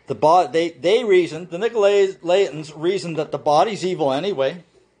 The Nicolaitans reasoned that the body's evil anyway,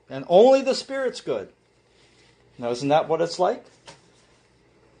 and only the spirit's good. Now, isn't that what it's like?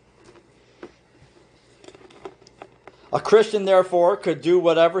 A Christian, therefore, could do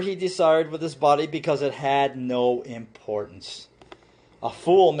whatever he desired with his body because it had no importance. A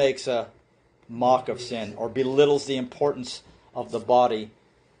fool makes a mock of sin or belittles the importance of the body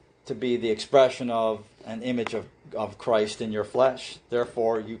to be the expression of an image of Christ in your flesh.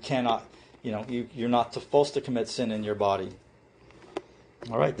 Therefore, you cannot, you're not supposed to commit sin in your body.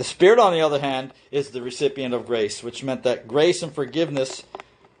 All right. The Spirit, on the other hand, is the recipient of grace, which meant that grace and forgiveness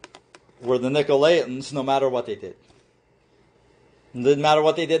were the Nicolaitans no matter what they did. It didn't matter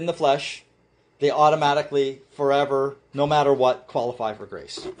what they did in the flesh. They automatically, forever, no matter what, qualify for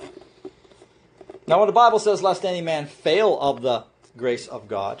grace. Now, when the Bible says, "Lest any man fail of the grace of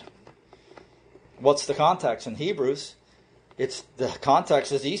God," what's the context in Hebrews? The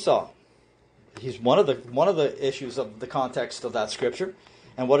context is Esau. He's one of the issues of the context of that scripture.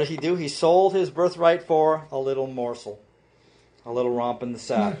 And what did he do? He sold his birthright for a little morsel, a little romp in the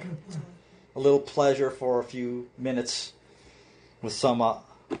sack, a little pleasure for a few minutes with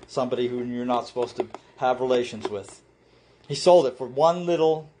somebody who you're not supposed to have relations with. He sold it for one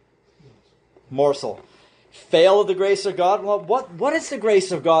little morsel. Fail of the grace of God? Well, what is the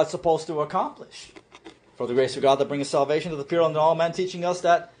grace of God supposed to accomplish? For the grace of God that bringeth salvation to the pure and to all men, teaching us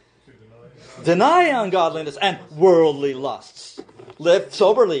that deny ungodliness and worldly lusts. Live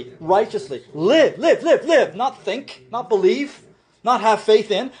soberly, righteously. Live. Not think, not believe, not have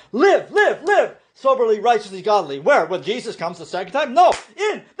faith in. Live. Soberly, righteously, godly. Where? When Jesus comes the second time? No.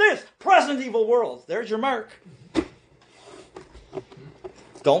 In this present evil world. There's your mark.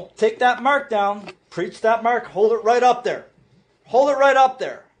 Don't take that mark down. Preach that mark. Hold it right up there. Hold it right up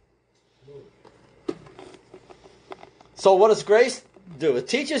there. So what does grace do? It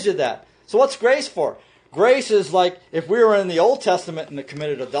teaches you that. So what's grace for? Grace is like if we were in the Old Testament and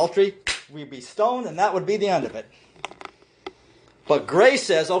committed adultery, we'd be stoned and that would be the end of it. But grace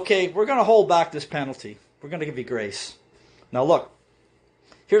says, okay, we're going to hold back this penalty. We're going to give you grace. Now look,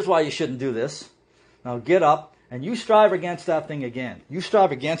 here's why you shouldn't do this. Now get up and you strive against that thing again. You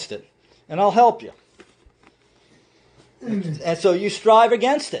strive against it and I'll help you. And so you strive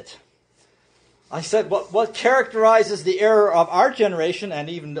against it. I said what characterizes the error of our generation and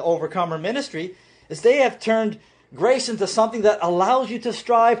even the overcomer ministry is they have turned grace into something that allows you to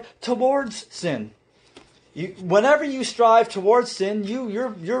strive towards sin. Whenever you strive towards sin,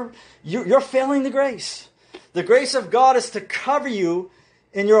 you're failing the grace. The grace of God is to cover you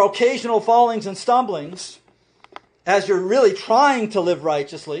in your occasional fallings and stumblings as you're really trying to live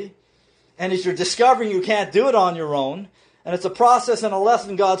righteously and as you're discovering you can't do it on your own. And it's a process and a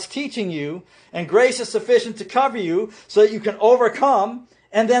lesson God's teaching you. And grace is sufficient to cover you so that you can overcome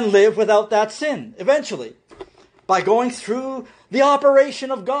and then live without that sin eventually. By going through the operation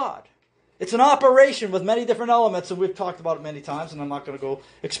of God. It's an operation with many different elements. And we've talked about it many times. And I'm not going to go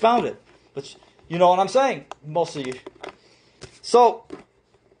expound it. But you know what I'm saying. Most of you. So,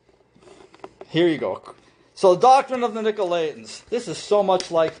 here you go. So the doctrine of the Nicolaitans. This is so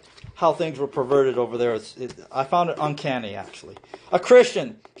much like how things were perverted over there. I found it uncanny, actually. A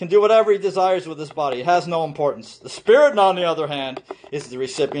Christian can do whatever he desires with his body. It has no importance. The Spirit, on the other hand, is the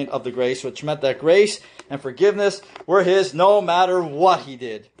recipient of the grace, which meant that grace and forgiveness were his no matter what he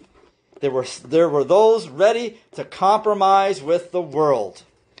did. There were those ready to compromise with the world.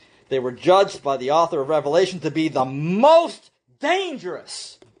 They were judged by the author of Revelation to be the most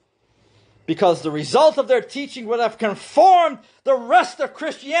dangerous, because the result of their teaching would have conformed the rest of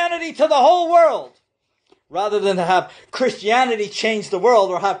Christianity to the whole world, rather than to have Christianity change the world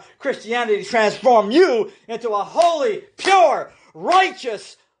or have Christianity transform you into a holy, pure,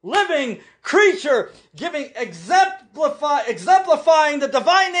 righteous, living creature, exemplifying the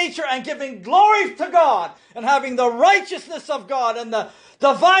divine nature and giving glory to God and having the righteousness of God and the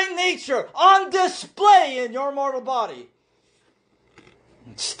divine nature on display in your mortal body.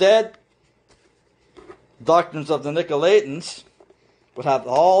 Instead, doctrines of the Nicolaitans would have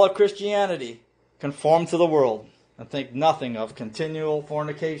all of Christianity conform to the world and think nothing of continual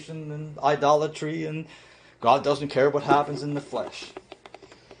fornication and idolatry, and God doesn't care what happens in the flesh.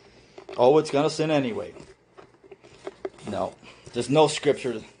 Oh, it's going to sin anyway. No, there's no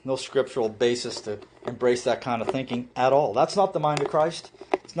scriptural basis to embrace that kind of thinking at all. That's not the mind of Christ.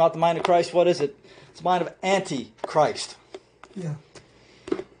 It's not the mind of Christ. What is it? It's the mind of anti-Christ. Yeah.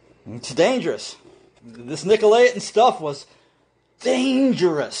 It's dangerous. This Nicolaitan stuff was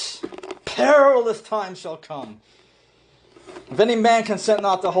dangerous. Perilous times shall come. If any man consent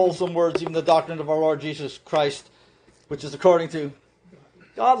not to wholesome words, even the doctrine of our Lord Jesus Christ, which is according to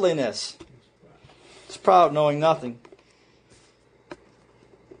godliness, is proud, knowing nothing.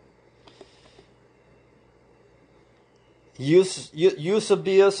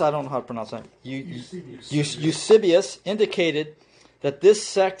 Eusebius, I don't know how to pronounce that. Eusebius indicated that this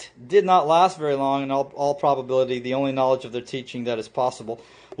sect did not last very long. In all probability, the only knowledge of their teaching that is possible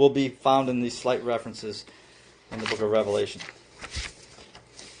will be found in these slight references in the book of Revelation.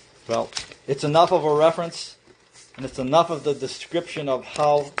 Well, it's enough of a reference, and it's enough of the description of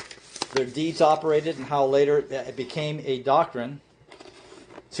how their deeds operated and how later it became a doctrine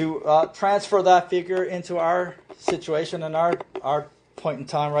to transfer that figure into our situation and our point in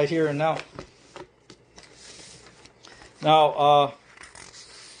time right here and now. Now,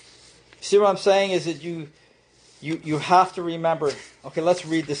 see what I'm saying is that you have to remember. Okay, let's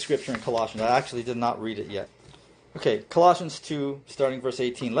read this scripture in Colossians. I actually did not read it yet. Okay, Colossians 2, starting verse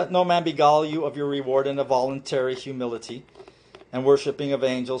 18. Let no man beguile you of your reward in a voluntary humility and worshipping of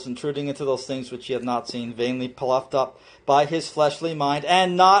angels, intruding into those things which ye have not seen, vainly puffed up by his fleshly mind,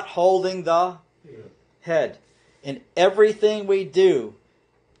 and not holding the head. In everything we do,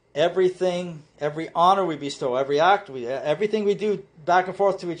 every honor we bestow, everything we do back and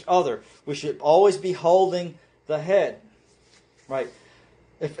forth to each other, we should always be holding the head. Right?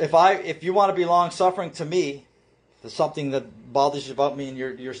 If you want to be long-suffering to me, there's something that bothers you about me and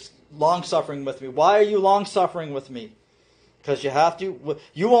you're long-suffering with me. Why are you long-suffering with me? Because you have to.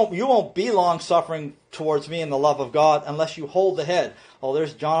 You won't be long-suffering towards me in the love of God unless you hold the head. Oh,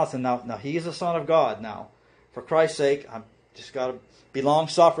 there's Jonathan now. Now he's a son of God now. For Christ's sake, I'm just got to be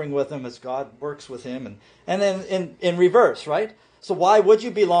long-suffering with him as God works with him. And then in reverse, right? So why would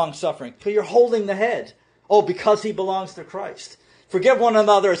you be long-suffering? Because you're holding the head. Oh, because he belongs to Christ. Forgive one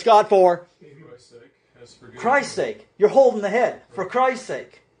another as God for Christ's sake. You're holding the head for Christ's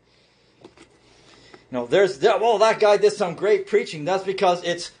sake. That guy did some great preaching. That's because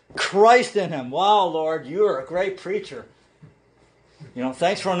it's Christ in him. Wow, Lord, you're a great preacher.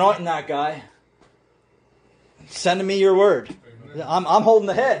 Thanks for anointing that guy. Sending me your word. I'm holding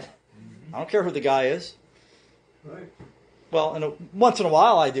the head. I don't care who the guy is. Right. Well, once in a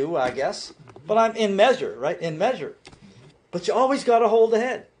while I do, I guess. But I'm in measure, right? In measure. But you always got to hold the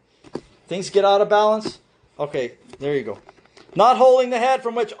head. Things get out of balance. Okay, there you go. Not holding the head,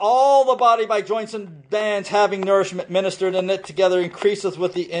 from which all the body by joints and bands having nourishment ministered and knit together increaseth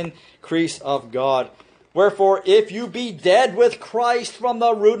with the increase of God. Wherefore, if you be dead with Christ from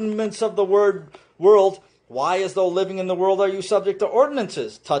the rudiments of the world, why as though living in the world are you subject to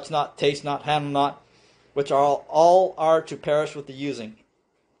ordinances? Touch not, taste not, handle not, which all are to perish with the using,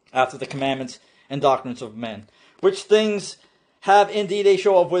 after the commandments and doctrines of men. Which things have indeed a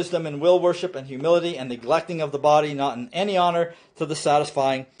show of wisdom and will worship and humility and neglecting of the body, not in any honor to the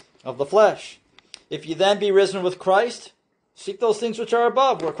satisfying of the flesh. If ye then be risen with Christ, seek those things which are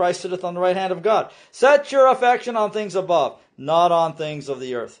above, where Christ sitteth on the right hand of God. Set your affection on things above, not on things of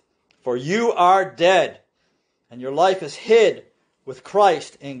the earth. For you are dead, and your life is hid with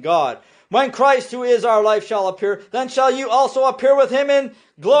Christ in God. When Christ, who is our life, shall appear, then shall you also appear with him in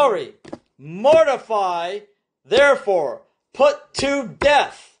glory. Mortify, therefore, put to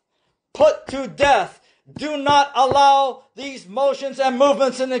death. Put to death. Do not allow these motions and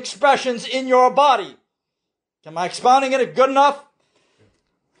movements and expressions in your body. Am I expounding it good enough?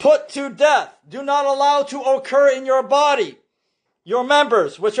 Put to death. Do not allow to occur in your body. Your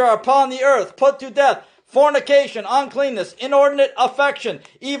members, which are upon the earth, put to death. Fornication, uncleanness, inordinate affection,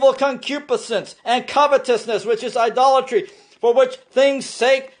 evil concupiscence, and covetousness, which is idolatry, for which things'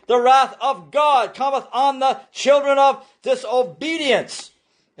 sake the wrath of God cometh on the children of disobedience,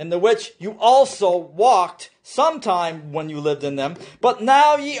 in the which you also walked sometime when you lived in them, but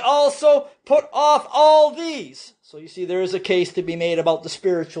now ye also put off all these. So you see, there is a case to be made about the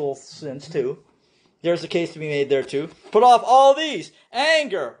spiritual sins too. There's a case to be made there too. Put off all these: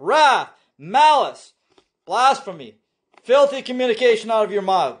 anger, wrath, malice, blasphemy, filthy communication out of your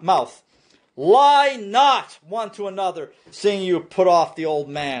mouth. Lie not one to another, seeing you put off the old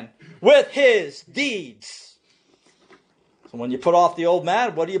man with his deeds. So when you put off the old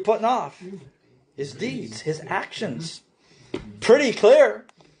man, what are you putting off? His deeds, his actions. Pretty clear.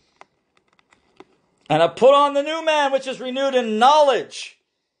 And I put on the new man, which is renewed in knowledge.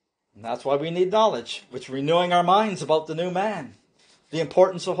 And that's why we need knowledge, which is renewing our minds about the new man. The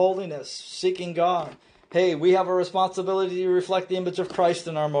importance of holiness, seeking God. Hey, we have a responsibility to reflect the image of Christ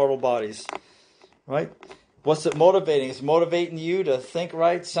in our mortal bodies. Right? What's it motivating? It's motivating you to think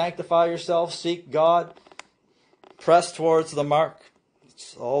right, sanctify yourself, seek God, press towards the mark.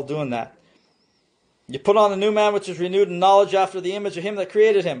 It's all doing that. You put on the new man, which is renewed in knowledge after the image of him that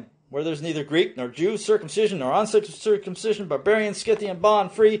created him, where there's neither Greek nor Jew, circumcision nor uncircumcision, barbarian, Scythian,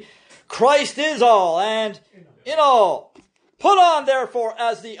 bond, free. Christ is all and in all. Put on, therefore,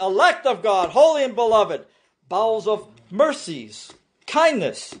 as the elect of God, holy and beloved, bowels of mercies,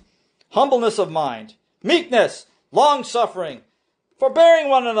 kindness, humbleness of mind, meekness, long-suffering, forbearing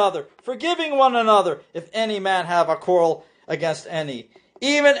one another, forgiving one another, if any man have a quarrel against any.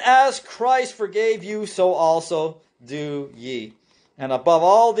 Even as Christ forgave you, so also do ye. And above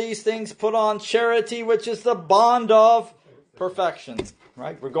all these things, put on charity, which is the bond of perfection.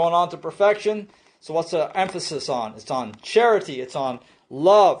 Right? We're going on to perfection. So what's the emphasis on? It's on charity. It's on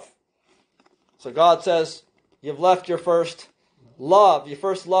love. So God says, you've left your first love. You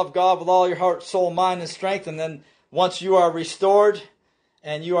first love God with all your heart, soul, mind, and strength. And then once you are restored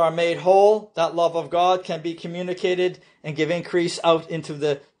and you are made whole, that love of God can be communicated and give increase out into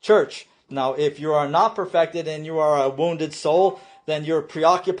the church. Now, if you are not perfected and you are a wounded soul, then you're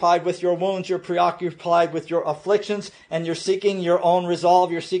preoccupied with your wounds, you're preoccupied with your afflictions, and you're seeking your own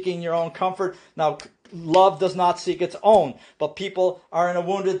resolve, you're seeking your own comfort. Now, love does not seek its own, but people are in a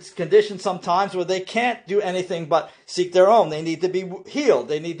wounded condition sometimes where they can't do anything but seek their own. They need to be healed,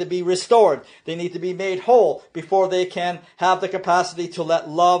 they need to be restored, they need to be made whole before they can have the capacity to let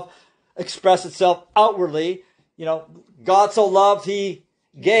love express itself outwardly. You know, God so loved, he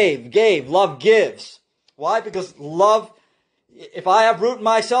gave. Love gives. Why? Because love, if I have root in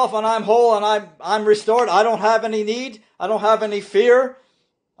myself and I'm whole and I'm restored, I don't have any need. I don't have any fear.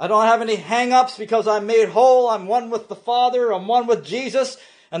 I don't have any hang-ups because I'm made whole. I'm one with the Father. I'm one with Jesus.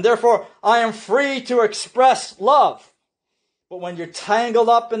 And therefore, I am free to express love. But when you're tangled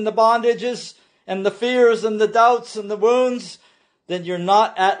up in the bondages and the fears and the doubts and the wounds, then you're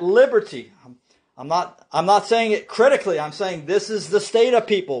not at liberty. I'm not saying it critically. I'm saying this is the state of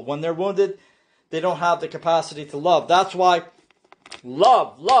people. When they're wounded, they don't have the capacity to love. That's why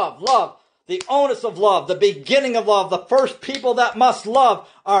love, the onus of love, the beginning of love, the first people that must love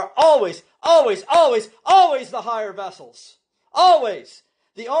are always the higher vessels. Always.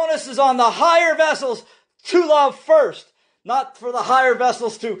 The onus is on the higher vessels to love first, not for the higher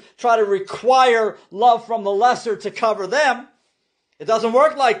vessels to try to require love from the lesser to cover them. It doesn't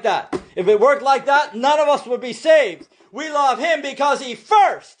work like that. If it worked like that, none of us would be saved. We love him because he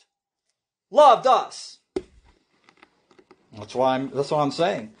first loved us. That's what I'm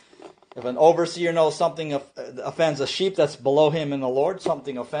saying. If an overseer knows something offends a sheep that's below him in the Lord,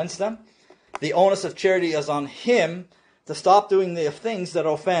 something offends them, the onus of charity is on him to stop doing the things that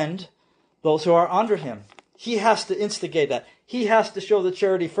offend those who are under him. He has to instigate that. He has to show the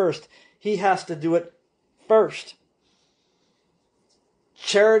charity first. He has to do it first.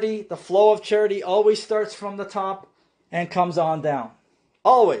 Charity, the flow of charity always starts from the top and comes on down.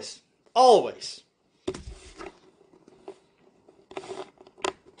 Always.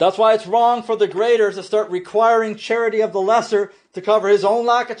 That's why it's wrong for the greater to start requiring charity of the lesser to cover his own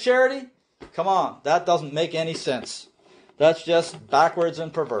lack of charity. Come on, that doesn't make any sense. That's just backwards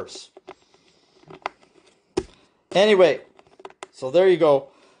and perverse. Anyway, so there you go.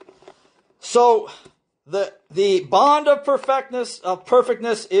 So the bond of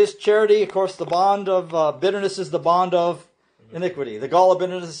perfectness is charity. Of course, the bond of bitterness is the bond of iniquity. The gall of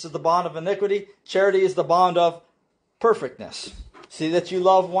bitterness is the bond of iniquity. Charity is the bond of perfectness. See that you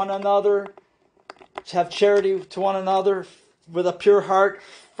love one another, have charity to one another with a pure heart,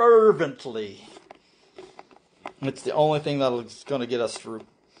 fervently. It's the only thing that's going to get us through.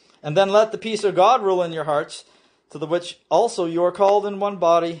 And then let the peace of God rule in your hearts, to the which also you are called in one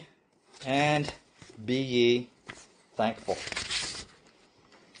body, and be ye thankful.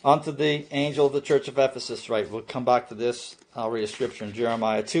 Unto the angel of the church of Ephesus, right? We'll come back to this. I'll read a scripture in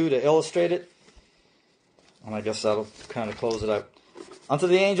Jeremiah 2 to illustrate it. And I guess that'll kind of close it out. Unto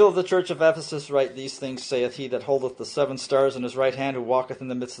the angel of the church of Ephesus write, these things saith he that holdeth the 7 stars in his right hand, who walketh in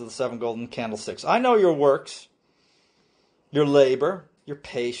the midst of the 7 golden candlesticks. I know your works, your labor, your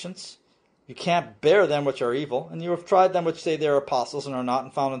patience. You can't bear them which are evil, and you have tried them which say they are apostles and are not,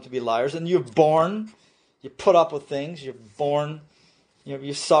 and found them to be liars. And you've borne, you put up with things, you've borne,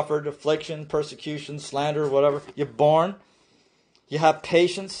 you've suffered affliction, persecution, slander, whatever. You've borne, you have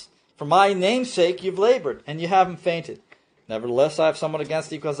patience. For my name's sake you've labored, and you haven't fainted. Nevertheless, I have somewhat against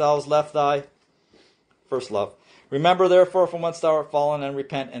thee, because thou hast left thy first love. Remember therefore from whence thou art fallen, and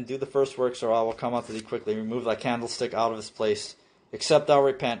repent, and do the first works, or I will come unto thee quickly, remove thy candlestick out of his place, except thou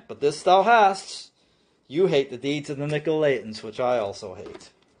repent. But this thou hast, you hate the deeds of the Nicolaitans, which I also hate.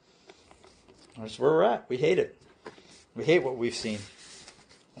 That's where we're at. We hate it. We hate what we've seen.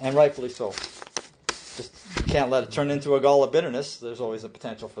 And rightfully so. Just can't let it turn into a gall of bitterness. There's always a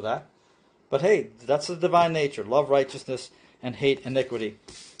potential for that. But hey, that's the divine nature. Love righteousness and hate iniquity.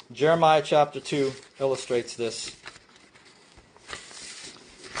 Jeremiah chapter 2 illustrates this.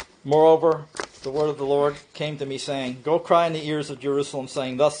 Moreover, the word of the Lord came to me, saying, Go cry in the ears of Jerusalem,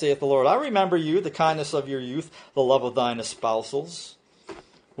 saying, Thus saith the Lord, I remember you, the kindness of your youth, the love of thine espousals,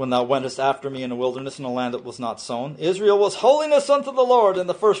 when thou wentest after me in the wilderness, in a land that was not sown. Israel was holiness unto the Lord, and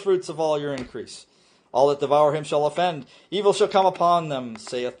the firstfruits of all your increase. All that devour him shall offend. Evil shall come upon them,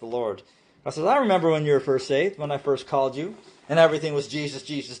 saith the Lord. God says, I remember when you were first saved, when I first called you, and everything was Jesus,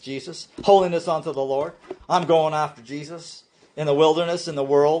 Jesus, Jesus. Holiness unto the Lord. I'm going after Jesus in the wilderness, in the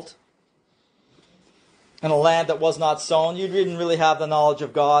world, in a land that was not sown. You didn't really have the knowledge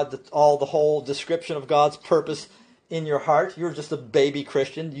of God, the whole description of God's purpose in your heart. You were just a baby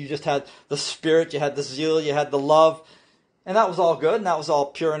Christian. You just had the Spirit, you had the zeal, you had the love. And that was all good, and that was all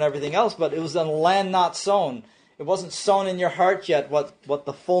pure and everything else, but it was in a land not sown. It wasn't sown in your heart yet what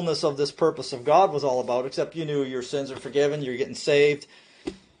the fullness of this purpose of God was all about, except you knew your sins are forgiven, you're getting saved,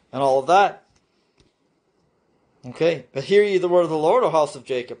 and all of that. Okay, but hear ye the word of the Lord, O house of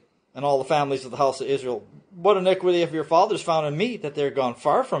Jacob, and all the families of the house of Israel. What iniquity of your fathers found in me, that they are gone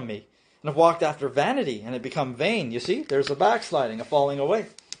far from me, and have walked after vanity, and have become vain. You see, there's a backsliding, a falling away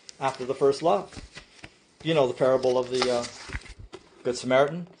after the first love. You know the parable of the Good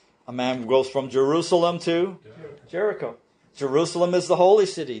Samaritan. A man goes from Jerusalem to Jericho. Jerusalem is the holy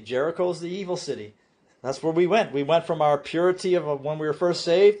city. Jericho is the evil city. That's where we went. We went from our purity of when we were first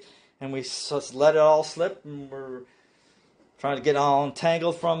saved, and we just let it all slip, and we're trying to get all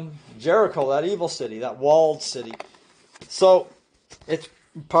entangled from Jericho, that evil city, that walled city. So it's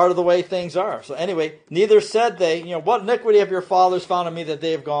part of the way things are. So anyway, neither said they, what iniquity have your fathers found in me, that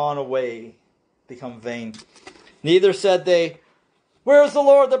they have gone away, become vain. Neither said they, Where is the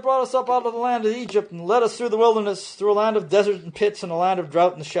Lord that brought us up out of the land of Egypt, and led us through the wilderness, through a land of desert and pits, and a land of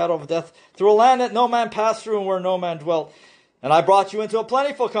drought and the shadow of death, through a land that no man passed through, and where no man dwelt? And I brought you into a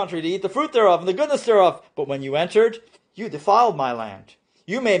plentiful country to eat the fruit thereof, and the goodness thereof. But when you entered, you defiled my land.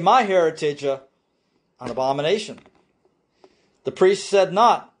 You made my heritage an abomination. The priests said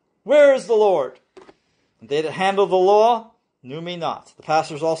not, Where is the Lord? And they that handle the law knew me not. The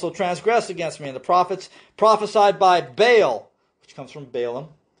pastors also transgressed against me, and the prophets prophesied by Baal, which comes from Balaam,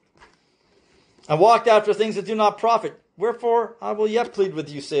 and walked after things that do not profit. Wherefore I will yet plead with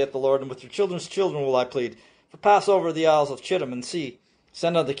you, saith the Lord, and with your children's children will I plead. For pass over the isles of Chittim, and see,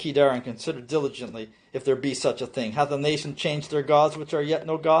 send unto Kedar, and consider diligently if there be such a thing. Hath the nation changed their gods, which are yet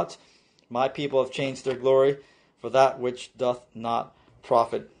no gods? My people have changed their glory for that which doth not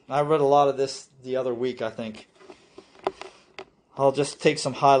profit. I read a lot of this the other week, I think. I'll just take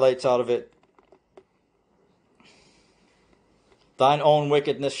some highlights out of it. Thine own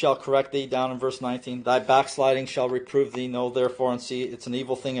wickedness shall correct thee, down in verse 19. Thy backsliding shall reprove thee. Know therefore and see, it's an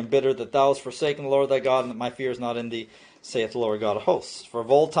evil thing and bitter, that thou hast forsaken the Lord thy God, and that my fear is not in thee, saith the Lord God of hosts. For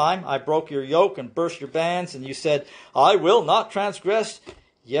of old time I broke your yoke and burst your bands, and you said, I will not transgress.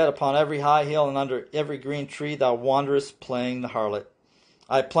 Yet upon every high hill and under every green tree thou wanderest, playing the harlot.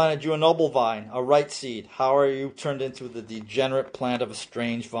 I planted you a noble vine, a right seed. How are you turned into the degenerate plant of a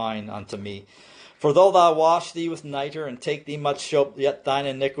strange vine unto me? For though thou wash thee with nitre, and take thee much soap, yet thine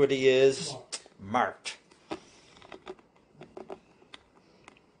iniquity is marked.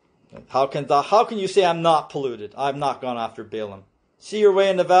 How can you say I'm not polluted? I have not gone after Balaam. See your way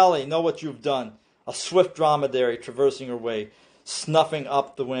in the valley, know what you've done. A swift dromedary traversing her way, snuffing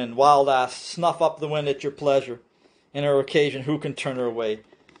up the wind. Wild ass, snuff up the wind at your pleasure. In her occasion, who can turn her away?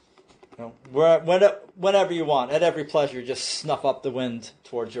 Whenever you want, at every pleasure, just snuff up the wind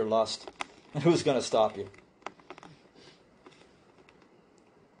towards your lust. And who's going to stop you?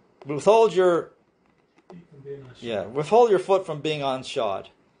 Withhold your foot from being unshod.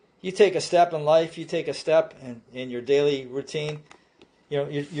 You take a step in life, you take a step in your daily routine.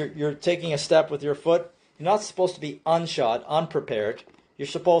 You're taking a step with your foot. You're not supposed to be unshod, unprepared. You're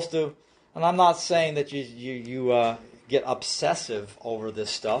supposed to, and I'm not saying that you get obsessive over this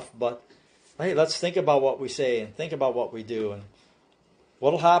stuff, but hey, let's think about what we say and think about what we do. And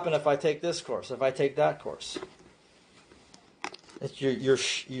what'll happen if I take this course, if I take that course? It's your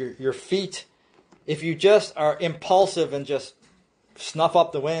feet, if you just are impulsive and just snuff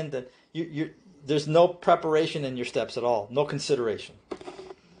up the wind, and there's no preparation in your steps at all, no consideration.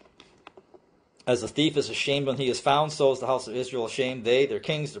 As the thief is ashamed when he is found, so is the house of Israel ashamed. They, their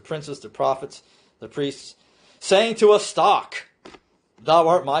kings, their princes, their prophets, their priests, saying to a stock, thou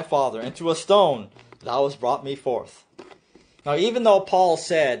art my father, and to a stone, thou hast brought me forth. Now, even though Paul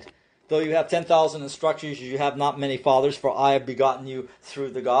said, though you have 10,000 instructors, you have not many fathers, for I have begotten you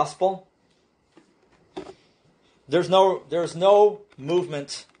through the gospel. There's no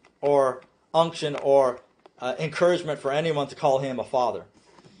movement or unction or encouragement for anyone to call him a father.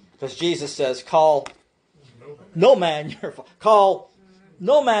 Because Jesus says, call no man your father. Call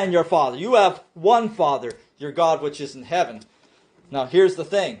no man your father. You have one Father, your God which is in heaven. Now here's the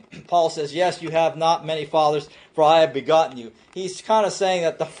thing. Paul says, yes, you have not many fathers, for I have begotten you. He's kind of saying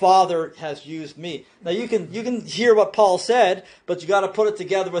that the Father has used me. Now you can hear what Paul said, but you got to put it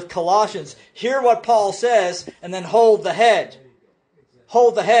together with Colossians. Hear what Paul says, and then hold the head.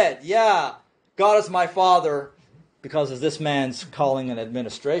 Hold the head. Yeah, God is my Father because of this man's calling and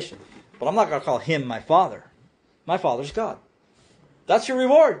administration. But I'm not going to call him my Father. My Father's God. That's your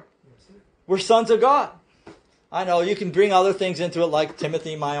reward. We're sons of God. I know you can bring other things into it, like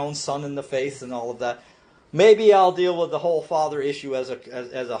Timothy, my own son in the faith, and all of that. Maybe I'll deal with the whole father issue as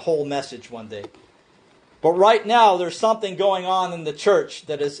a whole message one day. But right now, there's something going on in the church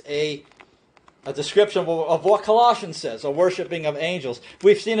that is a description of what Colossians says, a worshiping of angels.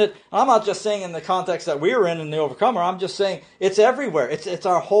 We've seen it. I'm not just saying in the context that we were in the Overcomer. I'm just saying it's everywhere. It's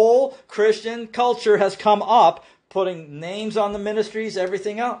our whole Christian culture has come up, putting names on the ministries,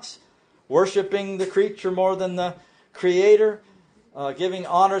 everything else. Worshipping the creature more than the creator. Giving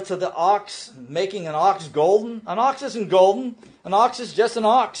honor to the ox. Making an ox golden. An ox isn't golden. An ox is just an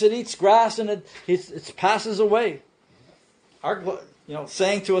ox. It eats grass and it passes away.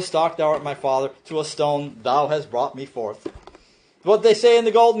 Saying to a stock, thou art my father. To a stone, thou hast brought me forth. What they say in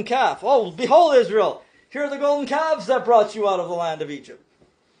the golden calf. Oh, behold Israel. Here are the golden calves that brought you out of the land of Egypt.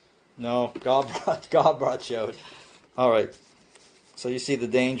 No, God brought you out. All right. So you see the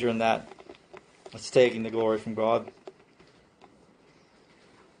danger in that. It's taking the glory from God.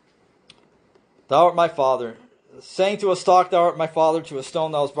 Thou art my father. Saying to a stock, thou art my father, to a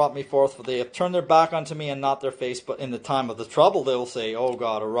stone thou hast brought me forth, for they have turned their back unto me and not their face, but in the time of the trouble they will say, O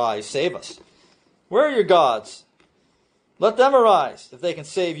God, arise, save us. Where are your gods? Let them arise, if they can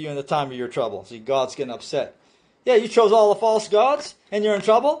save you in the time of your trouble. See, God's getting upset. Yeah, you chose all the false gods, and you're in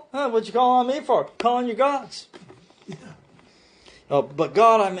trouble? What'd you call on me for? Call on your gods. Oh, but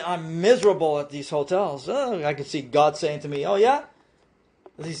God, I'm miserable at these hotels. I can see God saying to me, oh yeah?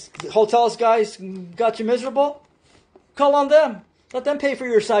 These hotels guys got you miserable? Call on them. Let them pay for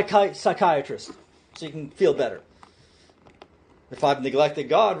your psychiatrist so you can feel better. If I've neglected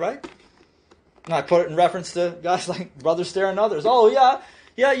God, right? And I put it in reference to guys like Brother Stair and others. Oh yeah,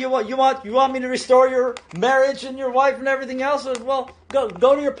 you want me to restore your marriage and your wife and everything else? Well,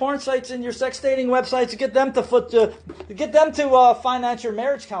 go to your porn sites and your sex dating websites and get them to finance your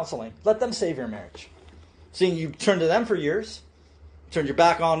marriage counseling. Let them save your marriage. Seeing you turn to them for years, turned your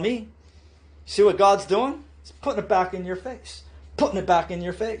back on me. See what God's doing? He's putting it back in your face. Putting it back in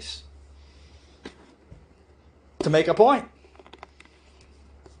your face. To make a point.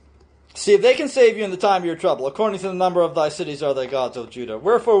 See if they can save you in the time of your trouble. According to the number of thy cities are thy gods, O Judah.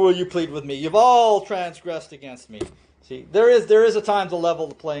 Wherefore will you plead with me? You've all transgressed against me. See, there is a time to level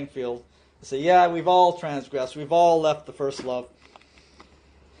the playing field. Say, yeah, we've all transgressed. We've all left the first love.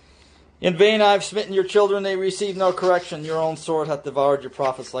 In vain I have smitten your children, they receive no correction. Your own sword hath devoured your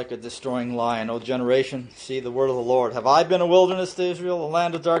prophets like a destroying lion. O generation, see the word of the Lord. Have I been a wilderness to Israel, a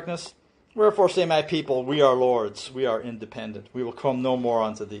land of darkness? Wherefore say my people, we are lords, we are independent. We will come no more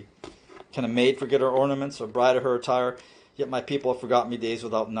unto thee. Can a maid forget her ornaments, or bride her attire? Yet my people have forgotten me days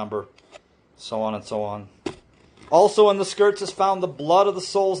without number. So on and so on. Also in the skirts is found the blood of the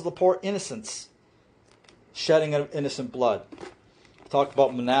souls of the poor innocents. Shedding of innocent blood. We talked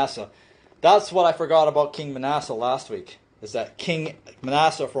about Manasseh. That's what I forgot about King Manasseh last week. Is that King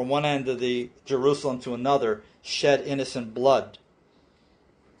Manasseh from one end of the Jerusalem to another shed innocent blood.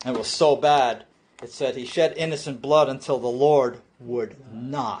 And it was so bad, it said he shed innocent blood until the Lord would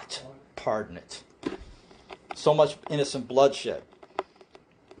not pardon it. So much innocent bloodshed.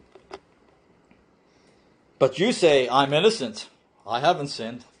 But you say, I'm innocent. I haven't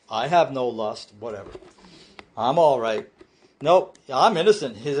sinned. I have no lust. Whatever. I'm all right. Nope, I'm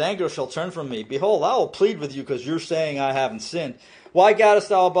innocent. His anger shall turn from me. Behold, I will plead with you because you're saying I haven't sinned. Why gottest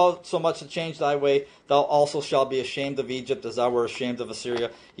thou about so much to change thy way? Thou also shalt be ashamed of Egypt as thou wert ashamed of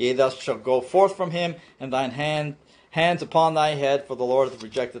Assyria. Yea, thou shalt go forth from him, and thine hands upon thy head, for the Lord hath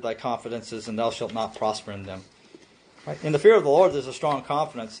rejected thy confidences, and thou shalt not prosper in them. Right? In the fear of the Lord, there's a strong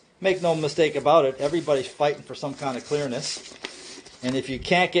confidence. Make no mistake about it. Everybody's fighting for some kind of clearness. And if you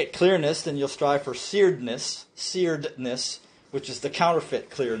can't get clearness, then you'll strive for searedness, which is the counterfeit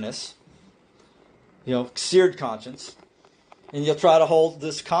clearness. Seared conscience. And you'll try to hold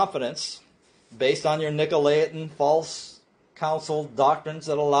this confidence based on your Nicolaitan false counsel doctrines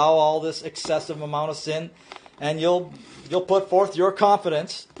that allow all this excessive amount of sin. And you'll put forth your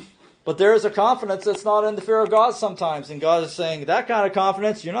confidence. But there is a confidence that's not in the fear of God sometimes. And God is saying, that kind of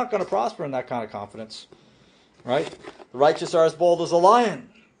confidence, you're not going to prosper in that kind of confidence. Right? The righteous are as bold as a lion.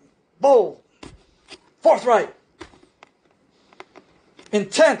 Bold. Forthright.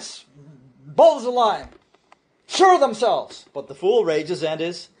 Intense. Bold as a lion. Sure of themselves. But the fool rages and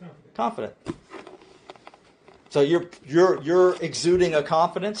is confident. So you're exuding a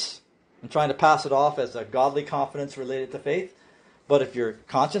confidence and trying to pass it off as a godly confidence related to faith. But if your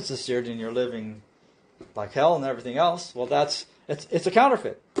conscience is seared and you're living like hell and everything else, well, it's a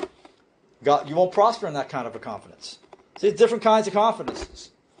counterfeit. You won't prosper in that kind of a confidence. See, there's different kinds of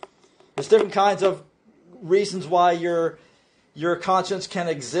confidences. There's different kinds of reasons why your conscience can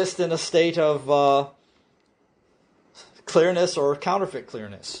exist in a state of clearness or counterfeit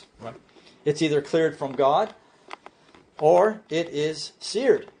clearness. Right? It's either cleared from God or it is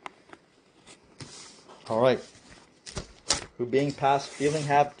seared. All right. Who being past feeling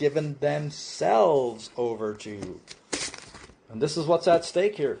have given themselves over to. And this is what's at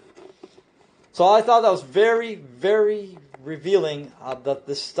stake here. So I thought that was very, very revealing that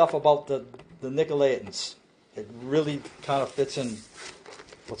this stuff about the Nicolaitans. It really kind of fits in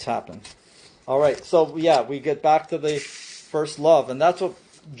what's happening. All right, so yeah, we get back to the first love. And that's what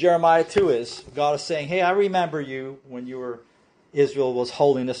Jeremiah 2 is. God is saying, hey, I remember you when Israel was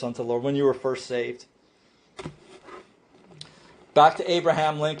holiness unto the Lord, when you were first saved. Back to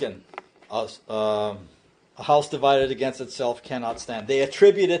Abraham Lincoln. A house divided against itself cannot stand. They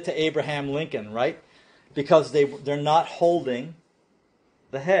attribute it to Abraham Lincoln, right? Because they're not holding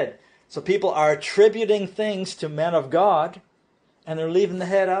the head. So people are attributing things to men of God, and they're leaving the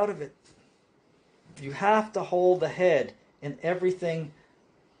head out of it. You have to hold the head in everything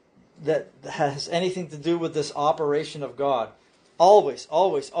that has anything to do with this operation of God. Always,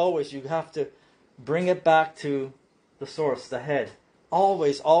 always, always, you have to bring it back to the source, the head.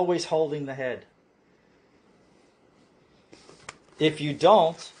 Always, always holding the head. If you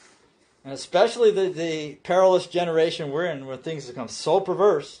don't, and especially the perilous generation we're in, where things become so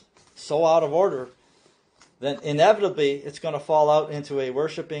perverse, so out of order, then inevitably it's going to fall out into a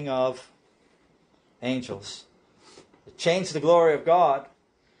worshiping of angels. You change the glory of God,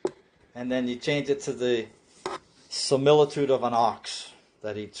 and then you change it to the similitude of an ox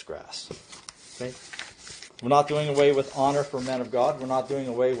that eats grass. Okay? We're not doing away with honor for men of God. We're not doing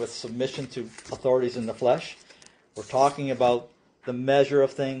away with submission to authorities in the flesh. We're talking about the measure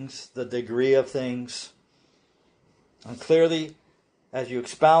of things, the degree of things. And clearly, as you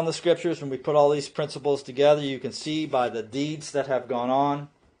expound the Scriptures and we put all these principles together, you can see by the deeds that have gone on,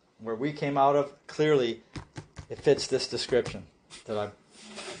 where we came out of, clearly it fits this description that I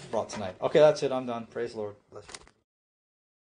brought tonight. Okay, that's it. I'm done. Praise the Lord. Bless you.